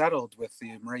we were settled with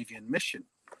the Moravian mission.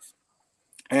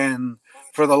 And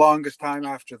for the longest time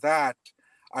after that,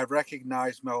 I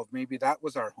recognized, well, maybe that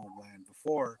was our homeland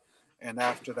before, and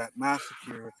after that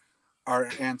massacre, our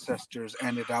ancestors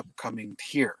ended up coming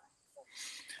here.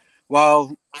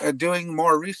 While doing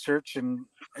more research and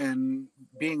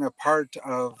being a part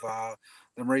of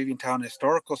the Moravian Town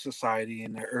Historical Society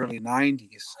in the early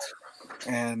 90s,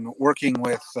 and working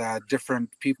with different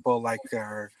people like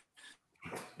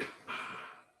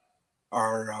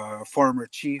our former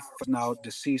chief, now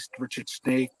deceased, Richard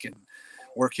Snake, and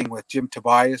working with Jim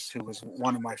Tobias, who was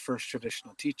one of my first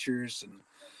traditional teachers,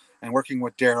 and working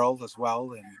with Daryl as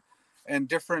well, and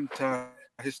different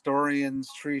historians,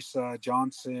 Teresa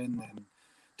Johnson, and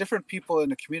different people in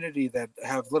the community that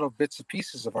have little bits and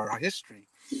pieces of our history.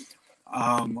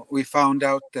 We found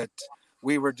out that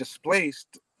we were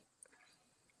displaced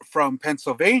from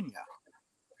Pennsylvania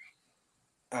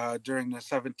during the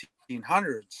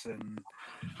 1700s,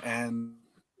 and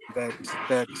that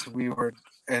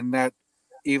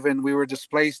we were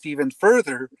displaced even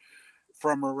further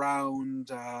from around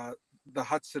the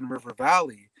Hudson River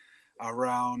Valley,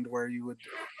 around where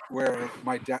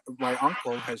my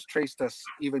uncle has traced us,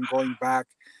 even going back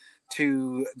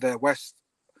to the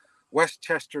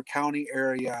Westchester County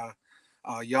area,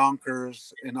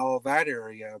 Yonkers, and all of that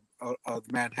area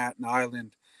of Manhattan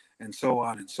Island, and so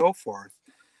on and so forth.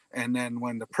 And then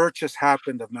when the purchase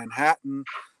happened of Manhattan,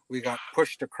 we got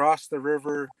pushed across the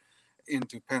river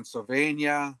into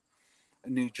Pennsylvania,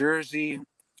 New Jersey,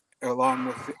 along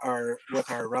with our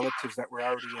relatives that were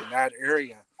already in that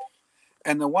area.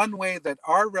 And the one way that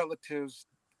our relatives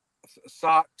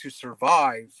sought to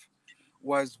survive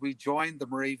was we joined the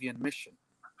Moravian Mission.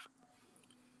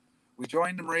 We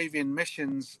joined the Moravian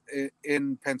missions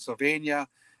in Pennsylvania,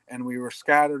 and we were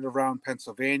scattered around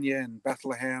Pennsylvania and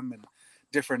Bethlehem and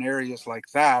different areas like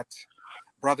that,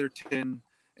 Brotherton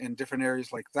and different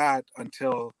areas like that,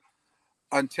 until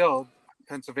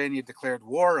Pennsylvania declared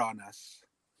war on us.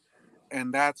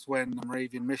 And that's when the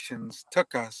Moravian missions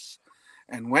took us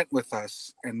and went with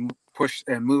us and pushed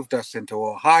and moved us into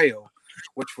Ohio,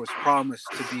 which was promised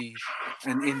to be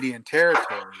an Indian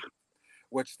territory,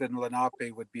 which then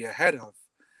Lenape would be ahead of.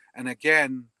 And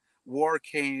again, war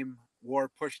came, war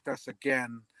pushed us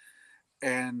again,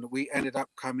 and we ended up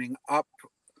coming up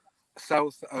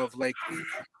south of Lake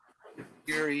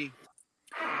Erie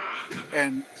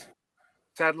and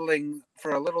settling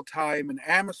for a little time in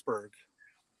Amherstburg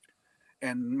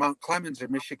and Mount Clemens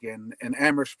in Michigan and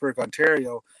Amherstburg,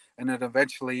 Ontario, and then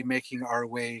eventually making our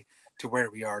way to where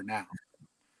we are now.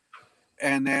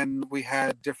 And then we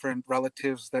had different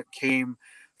relatives that came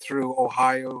through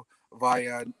Ohio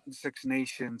via Six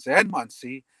Nations and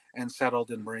Munsee and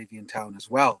settled in Moraviantown as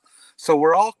well. So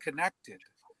we're all connected.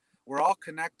 We're all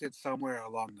connected somewhere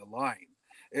along the line.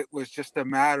 It was just a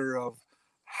matter of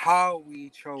how we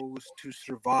chose to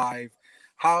survive,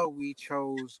 how we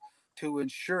chose to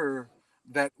ensure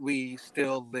that we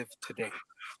still live today.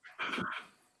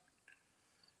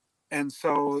 And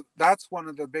so that's one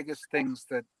of the biggest things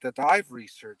that I've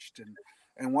researched.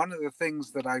 And one of the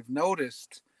things that I've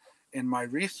noticed in my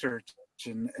research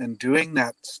and doing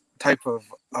that type of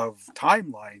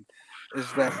timeline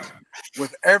is that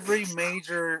with every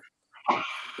major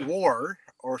war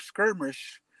or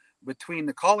skirmish between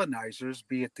the colonizers,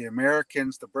 be it the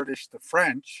Americans, the British, the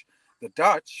French, the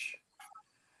Dutch,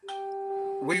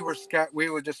 we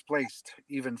were displaced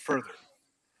even further.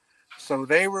 So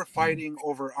they were fighting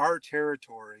over our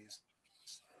territories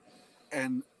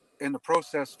and in the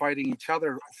process fighting each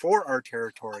other for our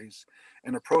territories,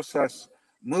 in the process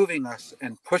moving us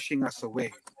and pushing us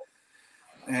away.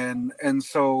 And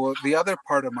so the other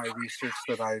part of my research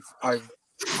that I've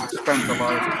spent a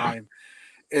lot of time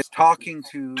is talking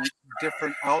to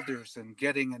different elders and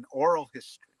getting an oral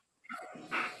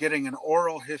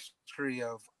history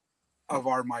of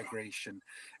our migration,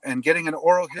 and getting an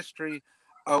oral history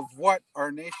of what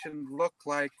our nation looked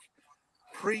like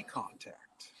pre-contact,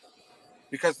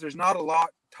 because there's not a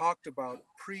lot talked about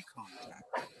pre-contact.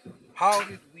 How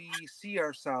did we see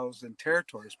ourselves in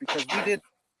territories? Because we didn't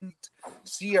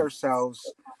see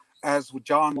ourselves as with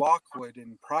John Lockwood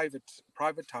in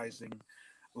privatizing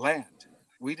land.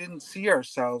 We didn't see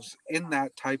ourselves in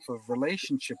that type of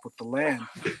relationship with the land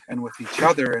and with each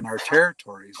other in our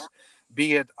territories,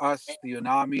 be it us, the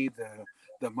Unami,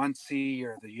 the Munsee,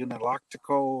 or the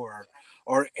Eelūnaapèewi,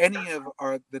 or any of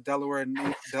the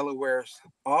Delaware's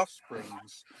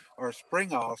offsprings or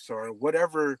spring-offs, or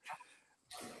whatever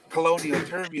colonial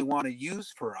term you want to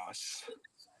use for us.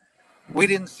 We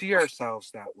didn't see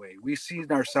ourselves that way. We seen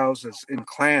ourselves as in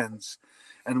clans,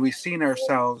 and we seen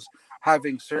ourselves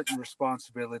having certain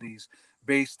responsibilities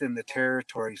based in the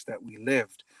territories that we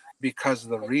lived because of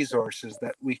the resources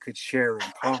that we could share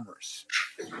in commerce,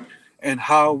 and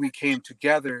how we came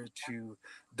together to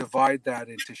divide that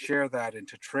and to share that and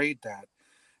to trade that,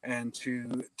 and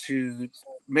to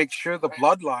make sure the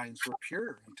bloodlines were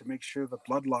pure and to make sure the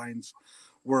bloodlines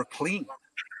were clean.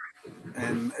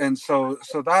 And so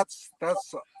that's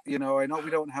you know, I know we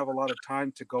don't have a lot of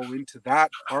time to go into that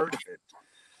part of it,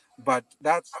 but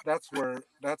that's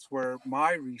where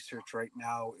my research right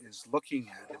now is looking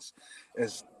at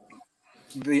is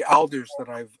the elders that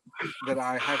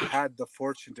I have had the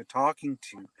fortune to talking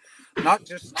to, not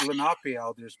just Lenape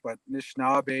elders, but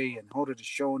Anishinaabe and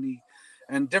Haudenosaunee,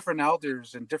 and different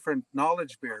elders and different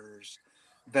knowledge bearers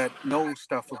that know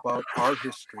stuff about our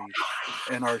history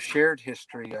and our shared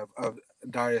history of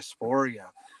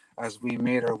diaspora as we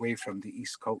made our way from the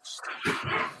East Coast.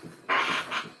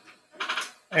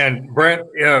 And Brent,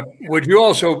 would you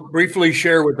also briefly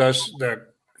share with us the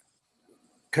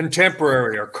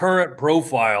contemporary or current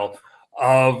profile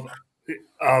of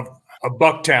a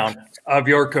Bucktown, of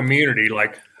your community,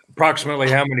 like approximately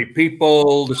how many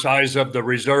people, the size of the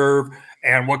reserve,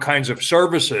 and what kinds of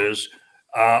services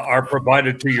are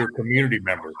provided to your community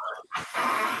members?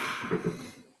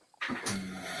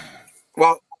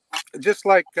 Well, just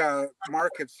like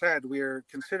Mark had said, we are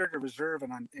considered a reserve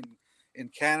in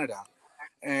Canada.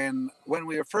 And when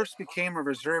we first became a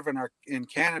reserve in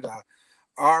Canada,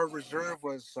 our reserve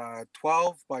was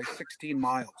 12 by 16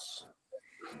 miles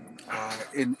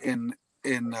in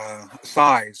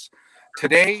size.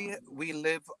 Today, we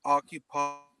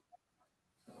occupy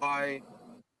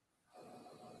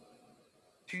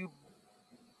 2.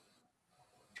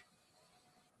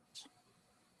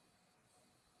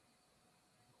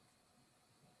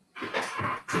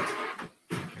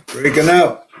 Breaking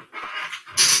out.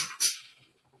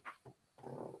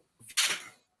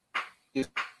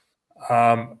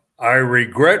 I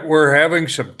regret we're having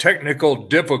some technical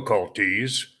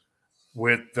difficulties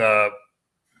with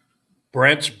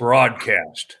Brent's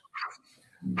broadcast.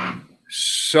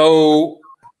 So,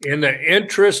 in the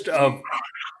interest of...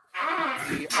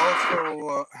 We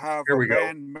also have Here we go.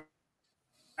 band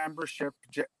membership,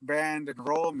 band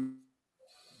enrollment.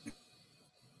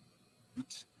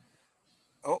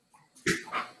 Oh.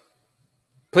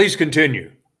 Please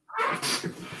continue.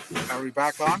 Are we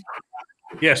back on?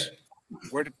 Yes.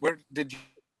 Where did you?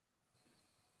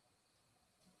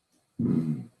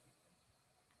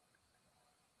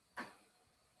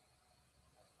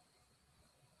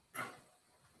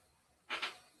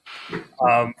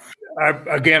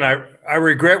 I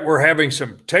regret we're having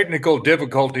some technical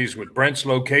difficulties with Brent's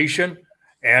location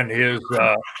and his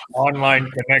online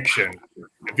connection.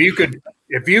 If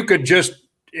you could just,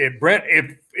 Brent,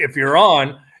 if you're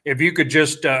on, if you could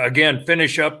just again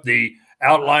finish up the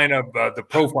outline of the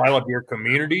profile of your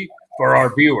community for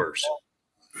our viewers.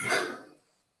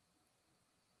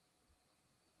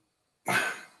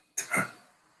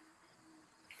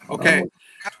 Okay,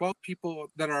 12 people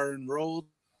that are enrolled.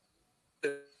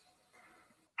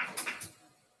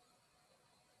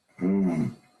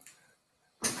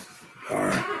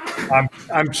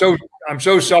 I'm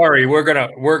so sorry. We're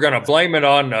gonna blame it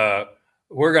on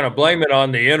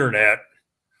the internet.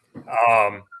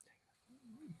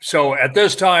 So at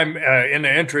this time, in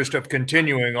the interest of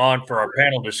continuing on for our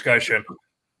panel discussion,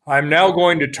 I'm now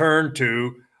going to turn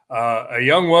to a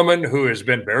young woman who has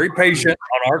been very patient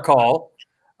on our call.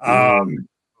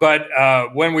 But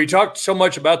when we talked so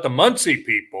much about the Munsee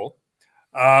people,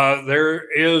 there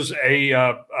is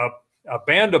a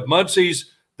band of Munsees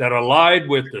that allied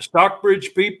with the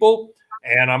Stockbridge people,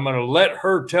 and I'm going to let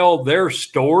her tell their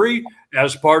story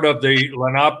as part of the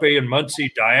Lenape and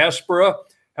Munsee diaspora.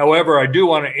 However, I do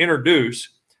want to introduce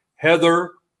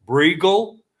Heather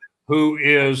Bruegl, who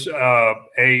is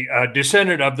a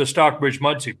descendant of the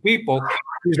Stockbridge-Munsee people.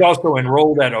 She's also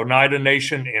enrolled at Oneida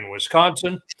Nation in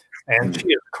Wisconsin, and she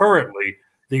is currently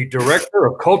the Director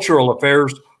of Cultural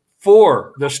Affairs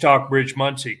for the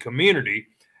Stockbridge-Munsee community,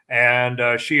 and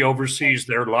she oversees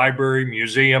their library,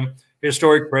 museum,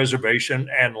 historic preservation,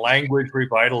 and language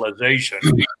revitalization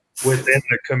within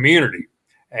the community.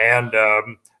 And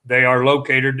they are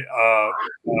located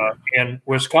in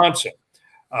Wisconsin.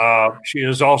 She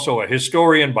is also a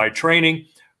historian by training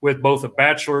with both a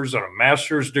bachelor's and a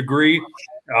master's degree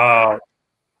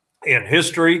in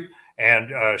history,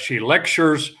 and she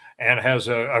lectures and has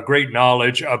a great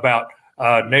knowledge about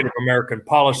Native American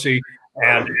policy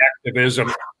and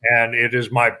activism. And it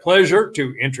is my pleasure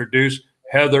to introduce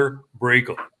Heather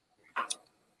Bruegl.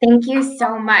 Thank you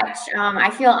so much. I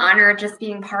feel honored just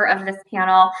being part of this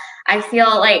panel. I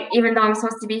feel like even though I'm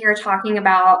supposed to be here talking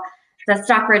about the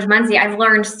Stockbridge-Munsee, I've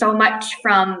learned so much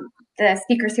from the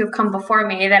speakers who have come before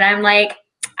me that I'm like,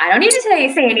 I don't need to say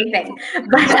anything.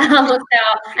 But so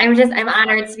I'm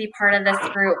honored to be part of this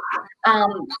group.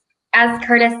 As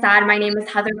Curtis said, my name is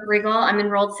Heather Bruegl. I'm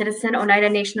enrolled citizen, Oneida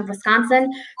Nation of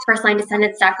Wisconsin, first-line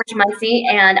descendant, Stockbridge-Munsee,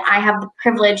 and I have the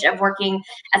privilege of working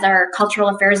as our cultural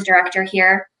affairs director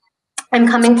here. I'm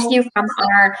coming to you from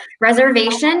our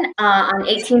reservation on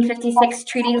 1856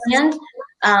 treaty land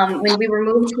when we were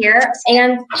moved here,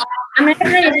 and I'm going to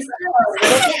kind of just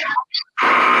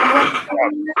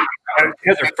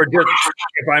Heather,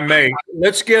 if I may,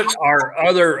 let's get our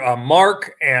other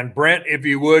Mark and Brent, if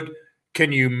you would.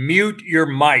 Can you mute your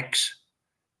mics?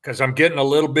 Because I'm getting a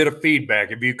little bit of feedback.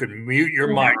 If you could mute your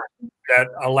mic, that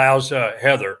allows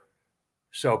Heather.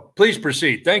 So please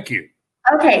proceed. Thank you.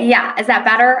 Okay, yeah. Is that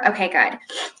better? Okay, good.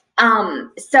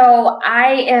 So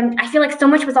I feel like so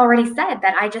much was already said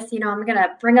that I just, I'm going to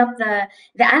bring up the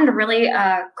end really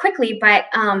quickly. But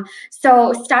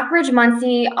so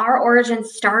Stockbridge-Munsee, our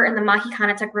origins start in the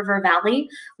Mahi-Conotuck River Valley,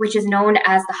 which is known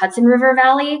as the Hudson River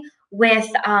Valley, with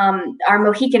our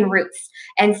Mohican roots.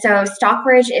 And so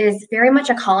Stockbridge is very much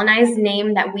a colonized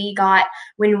name that we got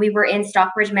when we were in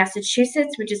Stockbridge,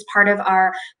 Massachusetts, which is part of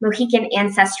our Mohican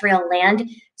ancestral land.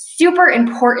 Super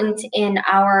important in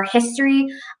our history,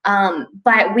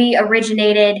 but we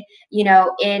originated,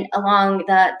 along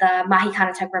the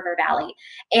Mahi-Conotuck River Valley.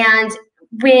 And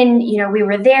when we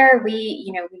were there, we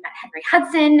met Henry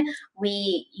Hudson.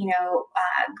 We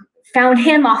found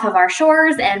him off of our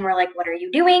shores, and we're like, "What are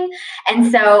you doing?" And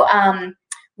so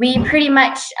we pretty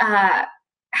much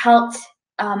helped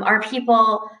our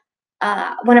people.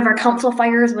 One of our council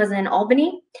fires was in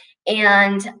Albany,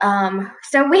 and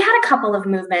so we had a couple of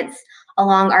movements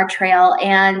along our trail.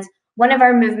 And one of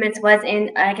our movements was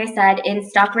in, like I said, in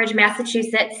Stockbridge,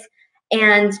 Massachusetts,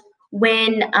 and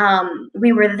when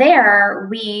we were there,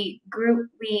 we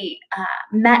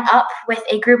met up with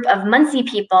a group of Munsee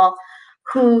people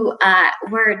who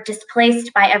were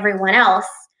displaced by everyone else,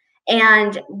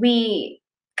 and we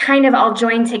kind of all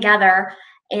joined together,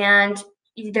 and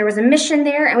there was a mission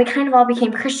there, and we kind of all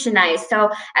became Christianized. So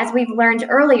as we've learned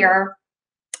earlier,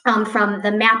 from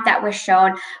the map that was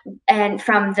shown and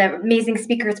from the amazing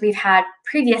speakers we've had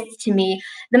previous to me,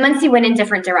 the Munsee went in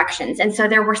different directions. And so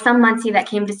there were some Munsee that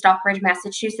came to Stockbridge,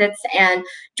 Massachusetts and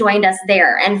joined us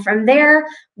there. And from there,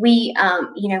 we,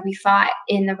 we fought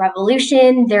in the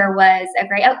Revolution. There was a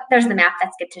great, oh, there's the map,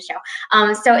 that's good to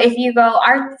show. So if you go,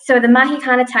 so the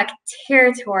Mahicanatuck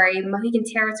territory, Mohegan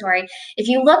territory, if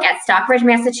you look at Stockbridge,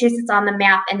 Massachusetts on the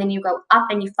map, and then you go up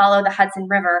and you follow the Hudson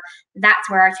River, that's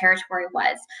where our territory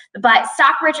was. But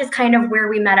Stockbridge is kind of where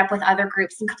we met up with other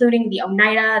groups, including the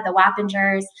Oneida, the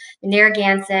Wappingers, the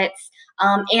Narragansetts,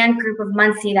 and group of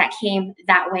Munsee that came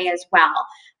that way as well.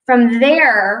 From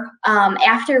there,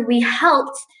 after we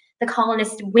helped the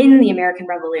colonists win the American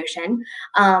Revolution,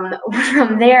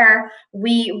 from there,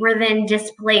 we were then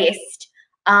displaced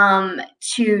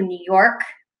to New York,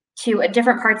 to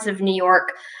different parts of New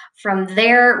York. From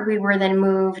there, we were then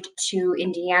moved to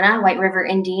Indiana, White River,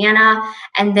 Indiana.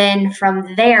 And then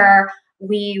from there,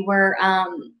 we were,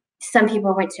 some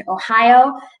people went to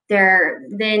Ohio.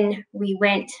 Then we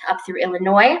went up through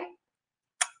Illinois.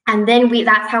 And then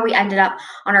that's how we ended up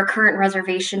on our current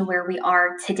reservation where we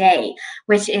are today,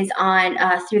 which is on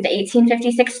through the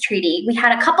 1856 treaty. We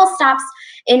had a couple stops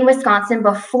in Wisconsin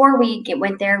before we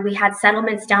went there. We had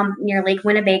settlements down near Lake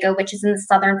Winnebago, which is in the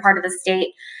southern part of the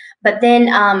state. But then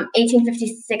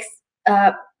 1856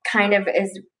 kind of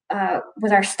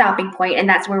was our stopping point, and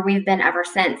that's where we've been ever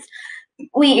since.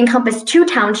 We encompass 2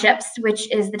 townships,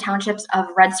 which is the townships of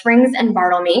Red Springs and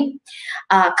Bartlemy.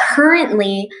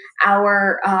 Currently,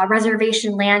 our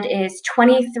reservation land is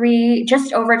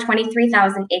just over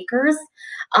 23,000 acres.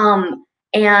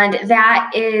 And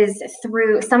that is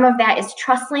through, some of that is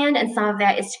trust land and some of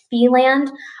that is fee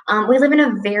land. We live in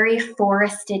a very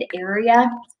forested area.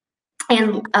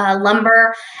 And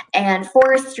lumber and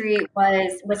forestry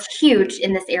was huge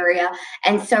in this area,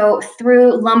 and so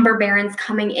through lumber barons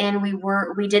coming in,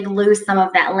 we did lose some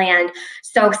of that land.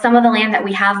 So some of the land that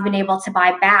we have been able to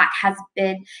buy back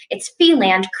it's fee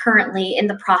land currently in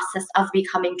the process of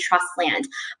becoming trust land.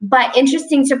 But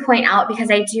interesting to point out,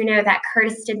 because I do know that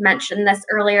Curtis did mention this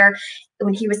earlier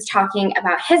when he was talking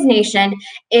about his nation,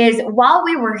 is while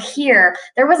we were here,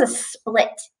 there was a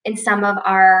split in some of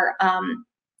our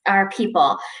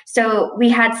people. So we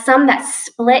had some that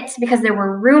split because there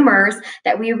were rumors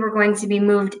that we were going to be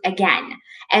moved again.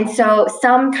 And so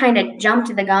some kind of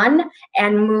jumped the gun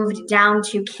and moved down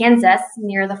to Kansas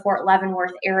near the Fort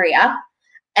Leavenworth area.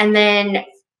 And then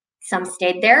some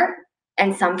stayed there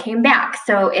and some came back.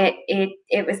 So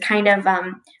it was kind of,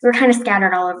 we were kind of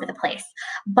scattered all over the place.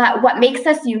 But what makes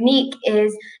us unique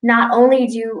is not only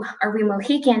are we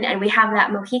Mohican and we have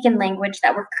that Mohican language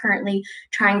that we're currently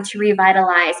trying to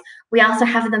revitalize, we also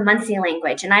have the Munsee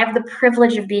language. And I have the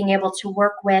privilege of being able to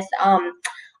work with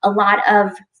a lot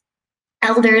of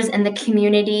elders in the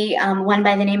community, one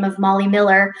by the name of Molly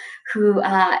Miller, who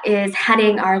is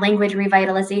heading our language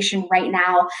revitalization right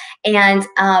now, and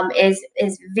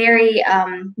is very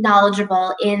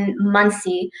knowledgeable in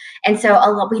Munsee. And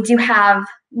so we do have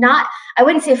I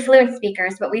wouldn't say fluent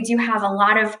speakers, but we do have a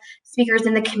lot of speakers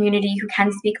in the community who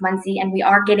can speak Munsee, and we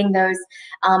are getting those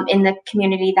in the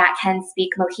community that can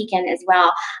speak Mohican as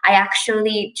well. I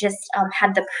actually just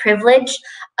had the privilege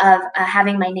of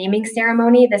having my naming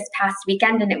ceremony this past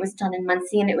weekend, and it was done in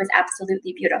Munsee, and it was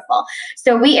absolutely beautiful.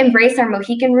 So we embrace our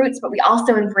Mohican roots, but we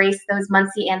also embrace those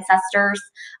Munsee ancestors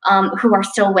who are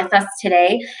still with us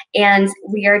today. And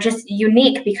we are just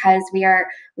unique because we are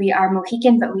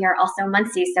Mohican, but we are also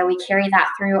Munsee. So we carry that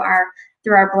through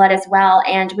our blood as well.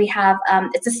 And we have,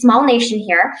 it's a small nation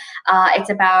here.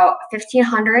 It's about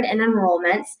 1,500 in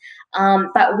enrollments,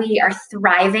 but we are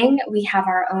thriving. We have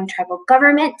our own tribal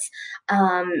government,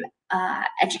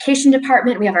 education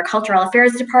department. We have our cultural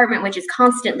affairs department, which is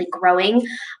constantly growing.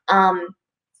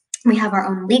 We have our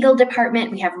own legal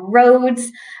department. We have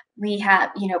roads. We have,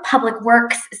 public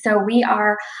works. So we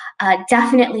are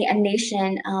definitely a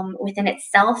nation within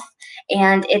itself,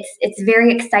 and it's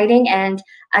very exciting. And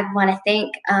I want to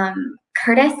thank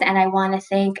Curtis, and I want to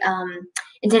thank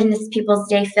Indigenous Peoples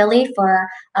Day Philly for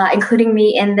including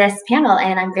me in this panel.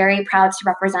 And I'm very proud to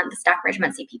represent the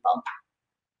Stockbridge-Munsee people.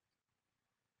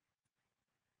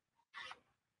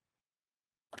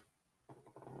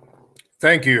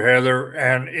 Thank you, Heather.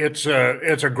 And it's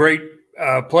a great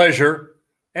pleasure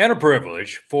and a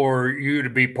privilege for you to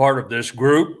be part of this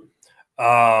group.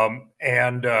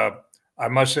 And I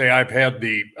must say, I've had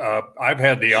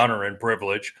the honor and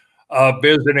privilege of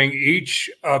visiting each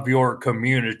of your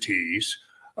communities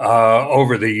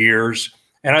over the years.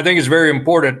 And I think it's very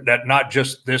important that not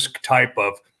just this type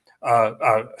of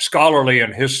scholarly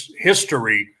and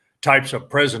history types of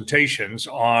presentations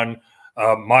on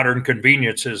modern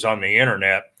conveniences on the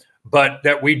internet, but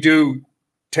that we do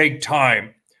take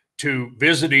time to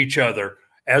visit each other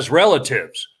as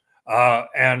relatives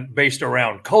and based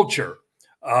around culture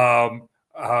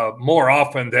more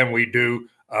often than we do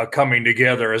coming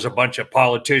together as a bunch of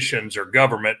politicians or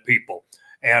government people.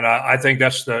 And I think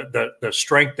that's the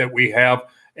strength that we have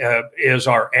is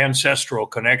our ancestral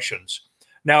connections.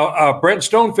 Now, Brent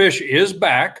Stonefish is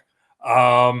back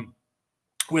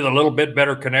with a little bit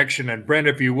better connection. And Brent,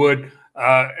 if you would,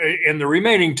 in the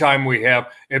remaining time we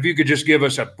have, if you could just give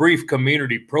us a brief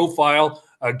community profile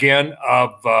again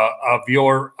of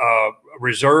your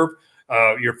reserve,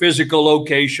 your physical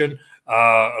location,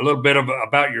 a little bit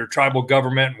about your tribal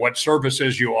government, and what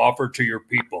services you offer to your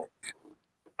people.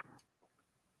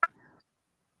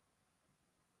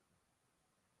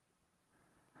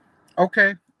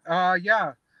 Okay.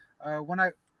 Yeah. When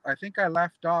I think I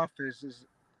left off is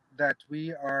that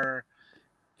we are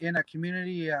in a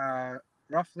community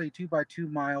roughly 2 by 2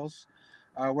 miles.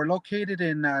 We're located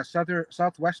in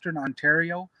southwestern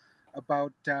Ontario,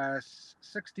 about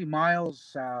 60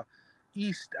 miles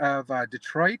east of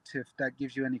Detroit, if that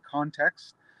gives you any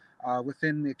context,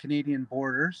 within the Canadian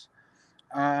borders.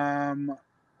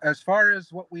 As far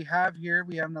as what we have here,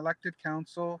 we have an elected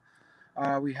council.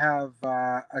 We have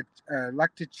an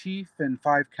elected chief and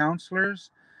 5 councillors,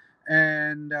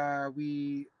 and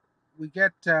we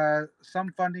get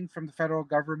some funding from the federal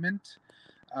government,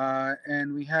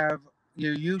 and we have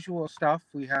your usual stuff.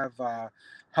 We have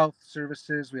health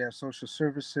services, we have social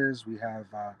services, we have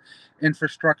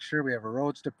infrastructure, we have a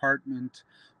roads department.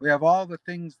 We have all the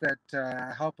things that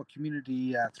help a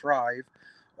community thrive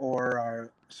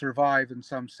or survive in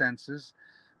some senses,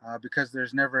 because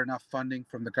there's never enough funding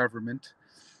from the government.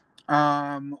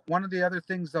 One of the other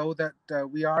things, though, that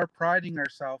we are priding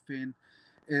ourselves in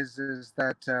is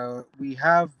that we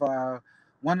have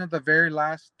one of the very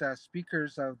last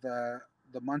speakers of the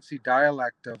Munsee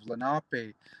dialect of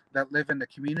Lenape that live in the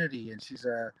community, and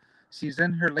she's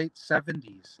in her late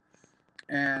 70s,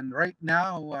 and right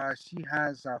now she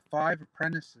has 5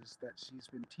 apprentices that she's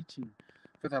been teaching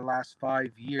for the last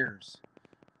 5 years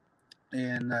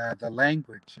in the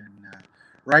language, and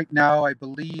right now I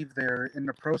believe they're in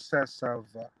the process of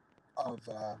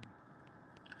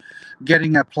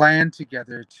getting a plan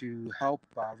together to help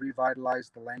revitalize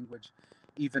the language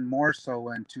even more so,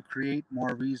 and to create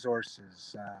more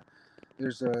resources.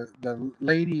 There's the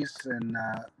ladies and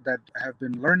that have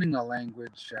been learning the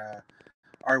language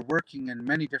are working in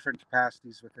many different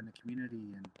capacities within the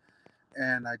community,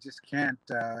 and I just can't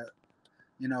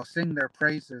sing their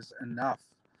praises enough,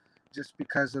 just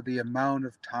because of the amount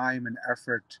of time and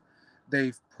effort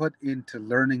they've put into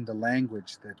learning the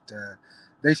language. That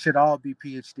they should all be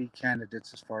PhD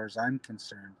candidates, as far as I'm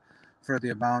concerned, for the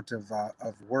amount of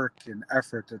work and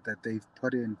effort that they've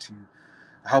put into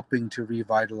helping to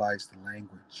revitalize the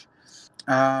language.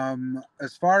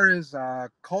 As far as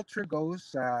culture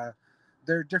goes, there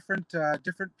are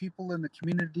different people in the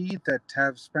community that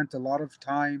have spent a lot of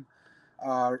time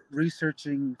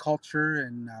researching culture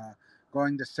and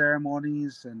going to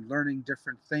ceremonies and learning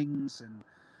different things,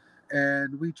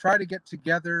 and we try to get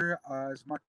together as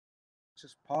much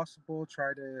as possible,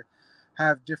 try to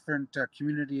have different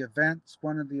community events.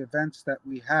 One of the events that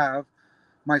we have,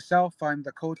 myself, I'm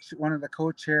one of the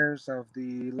co-chairs of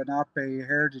the Lenape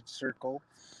Heritage Circle,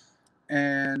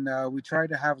 and we try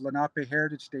to have Lenape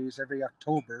Heritage Days every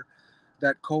October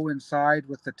that coincide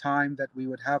with the time that we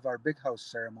would have our big house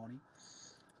ceremony.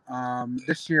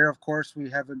 This year, of course, we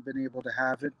haven't been able to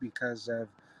have it because of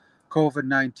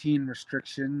COVID-19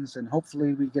 restrictions, and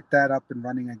hopefully we get that up and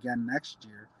running again next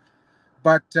year.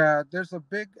 But there's a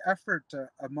big effort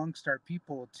amongst our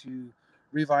people to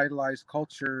revitalize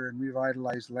culture and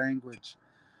revitalize language,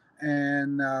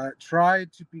 and try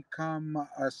to become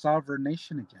a sovereign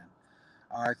nation again.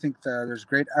 I think there's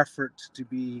great effort to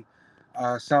be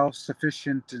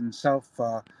self-sufficient and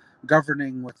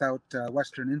self-governing without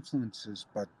Western influences,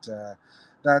 but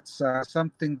that's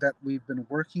something that we've been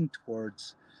working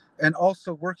towards, and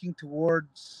also working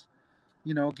towards,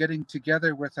 getting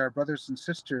together with our brothers and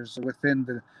sisters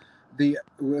within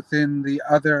the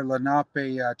other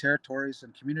Lenape territories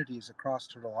and communities across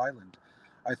Turtle Island.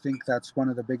 I think that's one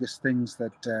of the biggest things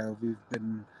that we've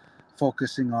been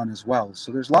focusing on as well.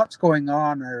 So there's lots going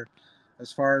on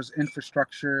as far as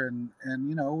infrastructure, and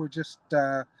we're just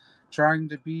trying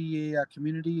to be a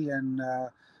community and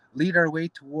lead our way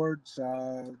towards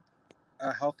a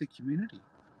healthy community.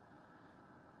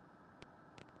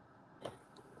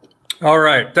 All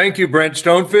right. Thank you, Brent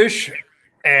Stonefish.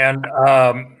 And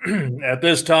at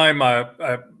this time,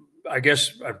 I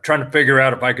guess I'm trying to figure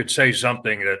out if I could say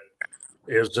something that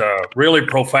really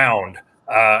profound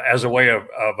as a way of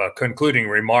a concluding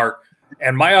remark.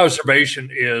 And my observation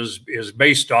is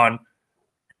based on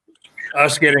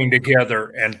us getting together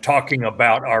and talking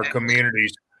about our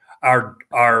communities,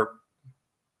 our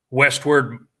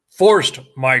westward forced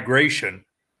migration,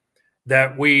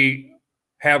 that we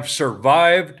have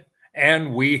survived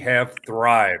and we have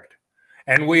thrived.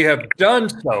 And we have done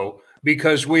so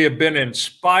because we have been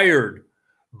inspired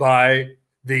by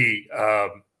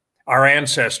our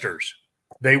ancestors.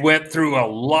 They went through a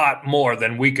lot more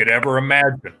than we could ever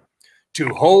imagine to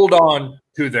hold on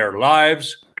to their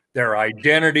lives, their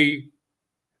identity,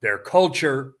 their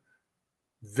culture.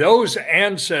 Those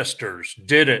ancestors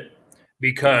did it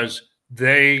because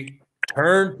they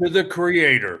turned to the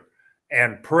Creator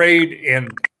and prayed in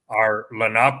our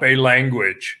Lenape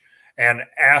language and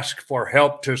asked for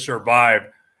help to survive.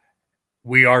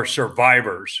 We are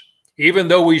survivors. Even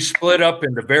though we split up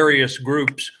into various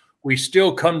groups, we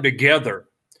still come together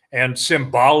and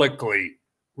symbolically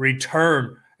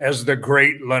return as the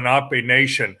great Lenape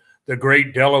nation, the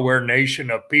great Delaware nation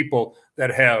of people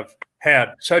that have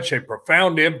had such a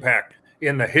profound impact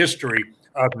in the history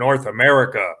of North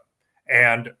America.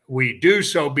 And we do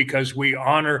so because we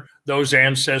honor those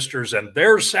ancestors and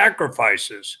their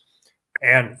sacrifices.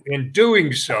 And in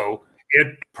doing so,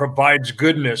 it provides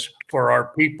goodness for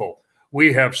our people.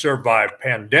 We have survived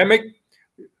pandemic.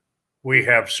 We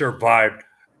have survived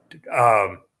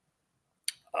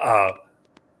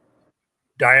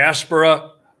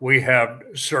diaspora. We have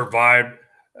survived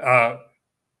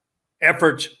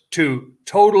efforts to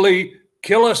totally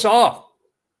kill us off.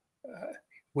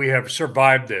 We have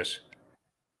survived this.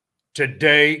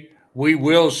 Today, we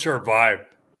will survive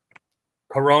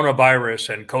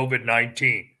coronavirus and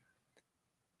COVID-19.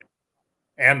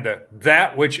 And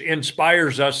that which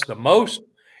inspires us the most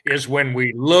is when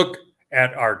we look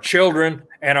at our children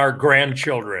and our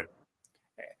grandchildren.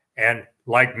 And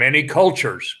like many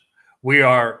cultures, we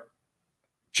are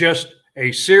just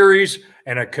a series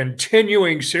and a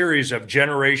continuing series of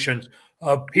generations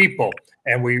of people.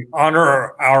 And we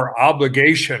honor our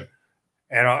obligation,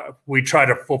 and we try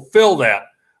to fulfill that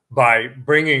by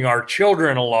bringing our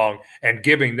children along and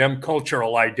giving them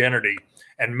cultural identity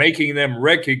and making them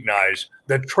recognize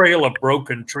the trail of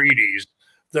broken treaties,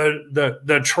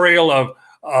 the trail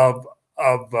of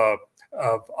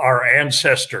our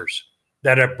ancestors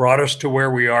that have brought us to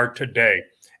where we are today.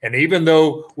 And even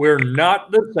though we're not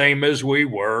the same as we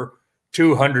were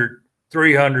 200,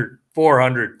 300,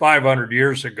 400, 500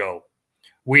 years ago,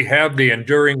 we have the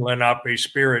enduring Lenape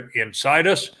spirit inside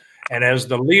us. And as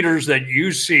the leaders that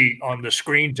you see on the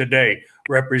screen today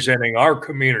representing our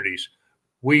communities,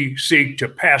 we seek to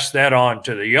pass that on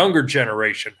to the younger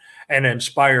generation and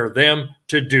inspire them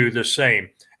to do the same.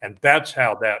 And that's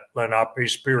how that Lenape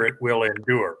spirit will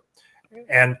endure.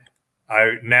 And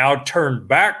I now turn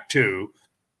back to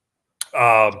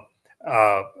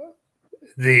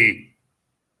the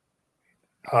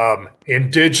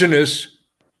Indigenous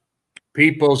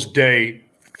Peoples Day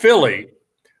Philly,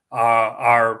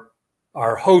 our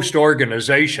host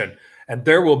organization. And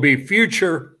there will be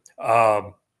future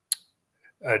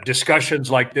discussions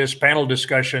like this, panel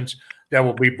discussions that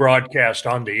will be broadcast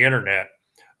on the internet.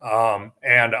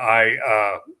 And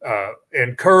I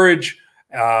encourage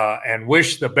and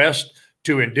wish the best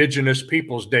to Indigenous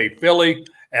Peoples Day Philly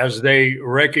as they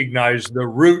recognize the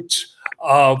roots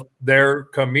of their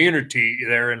community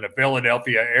there in the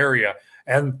Philadelphia area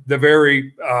and the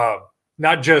very,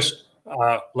 not just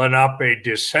Lenape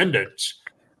descendants,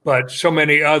 but so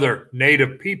many other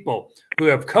Native people who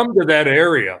have come to that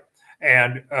area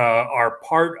and are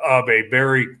part of a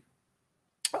very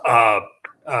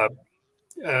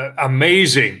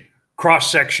amazing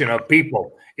cross-section of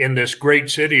people in this great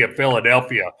city of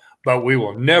Philadelphia. But we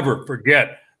will never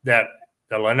forget that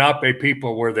the Lenape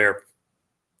people were there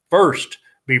first,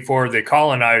 before the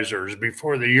colonizers,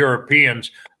 before the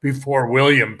Europeans, before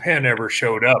William Penn ever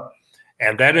showed up.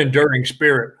 And that enduring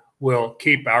spirit will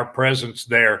keep our presence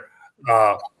there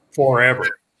forever.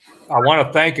 I want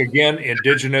to thank again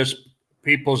Indigenous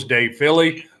Peoples Day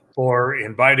Philly for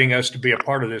inviting us to be a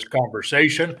part of this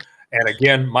conversation. And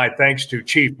again, my thanks to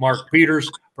Chief Mark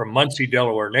Peters from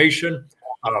Munsee-Delaware Nation,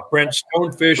 Brent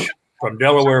Stonefish from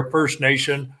Delaware First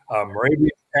Nation,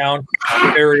 Moraviantown,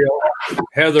 Ontario,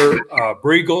 Heather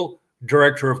Bruegl,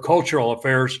 Director of Cultural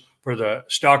Affairs for the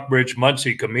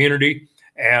Stockbridge-Munsee community,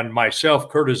 and myself,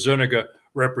 Curtis Zunigha,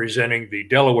 representing the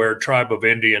Delaware Tribe of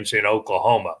Indians in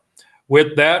Oklahoma.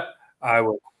 With that, I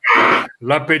will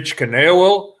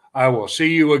Lapich-Kaneowil. I will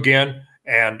see you again,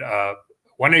 and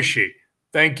Wanishi.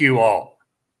 Thank you all.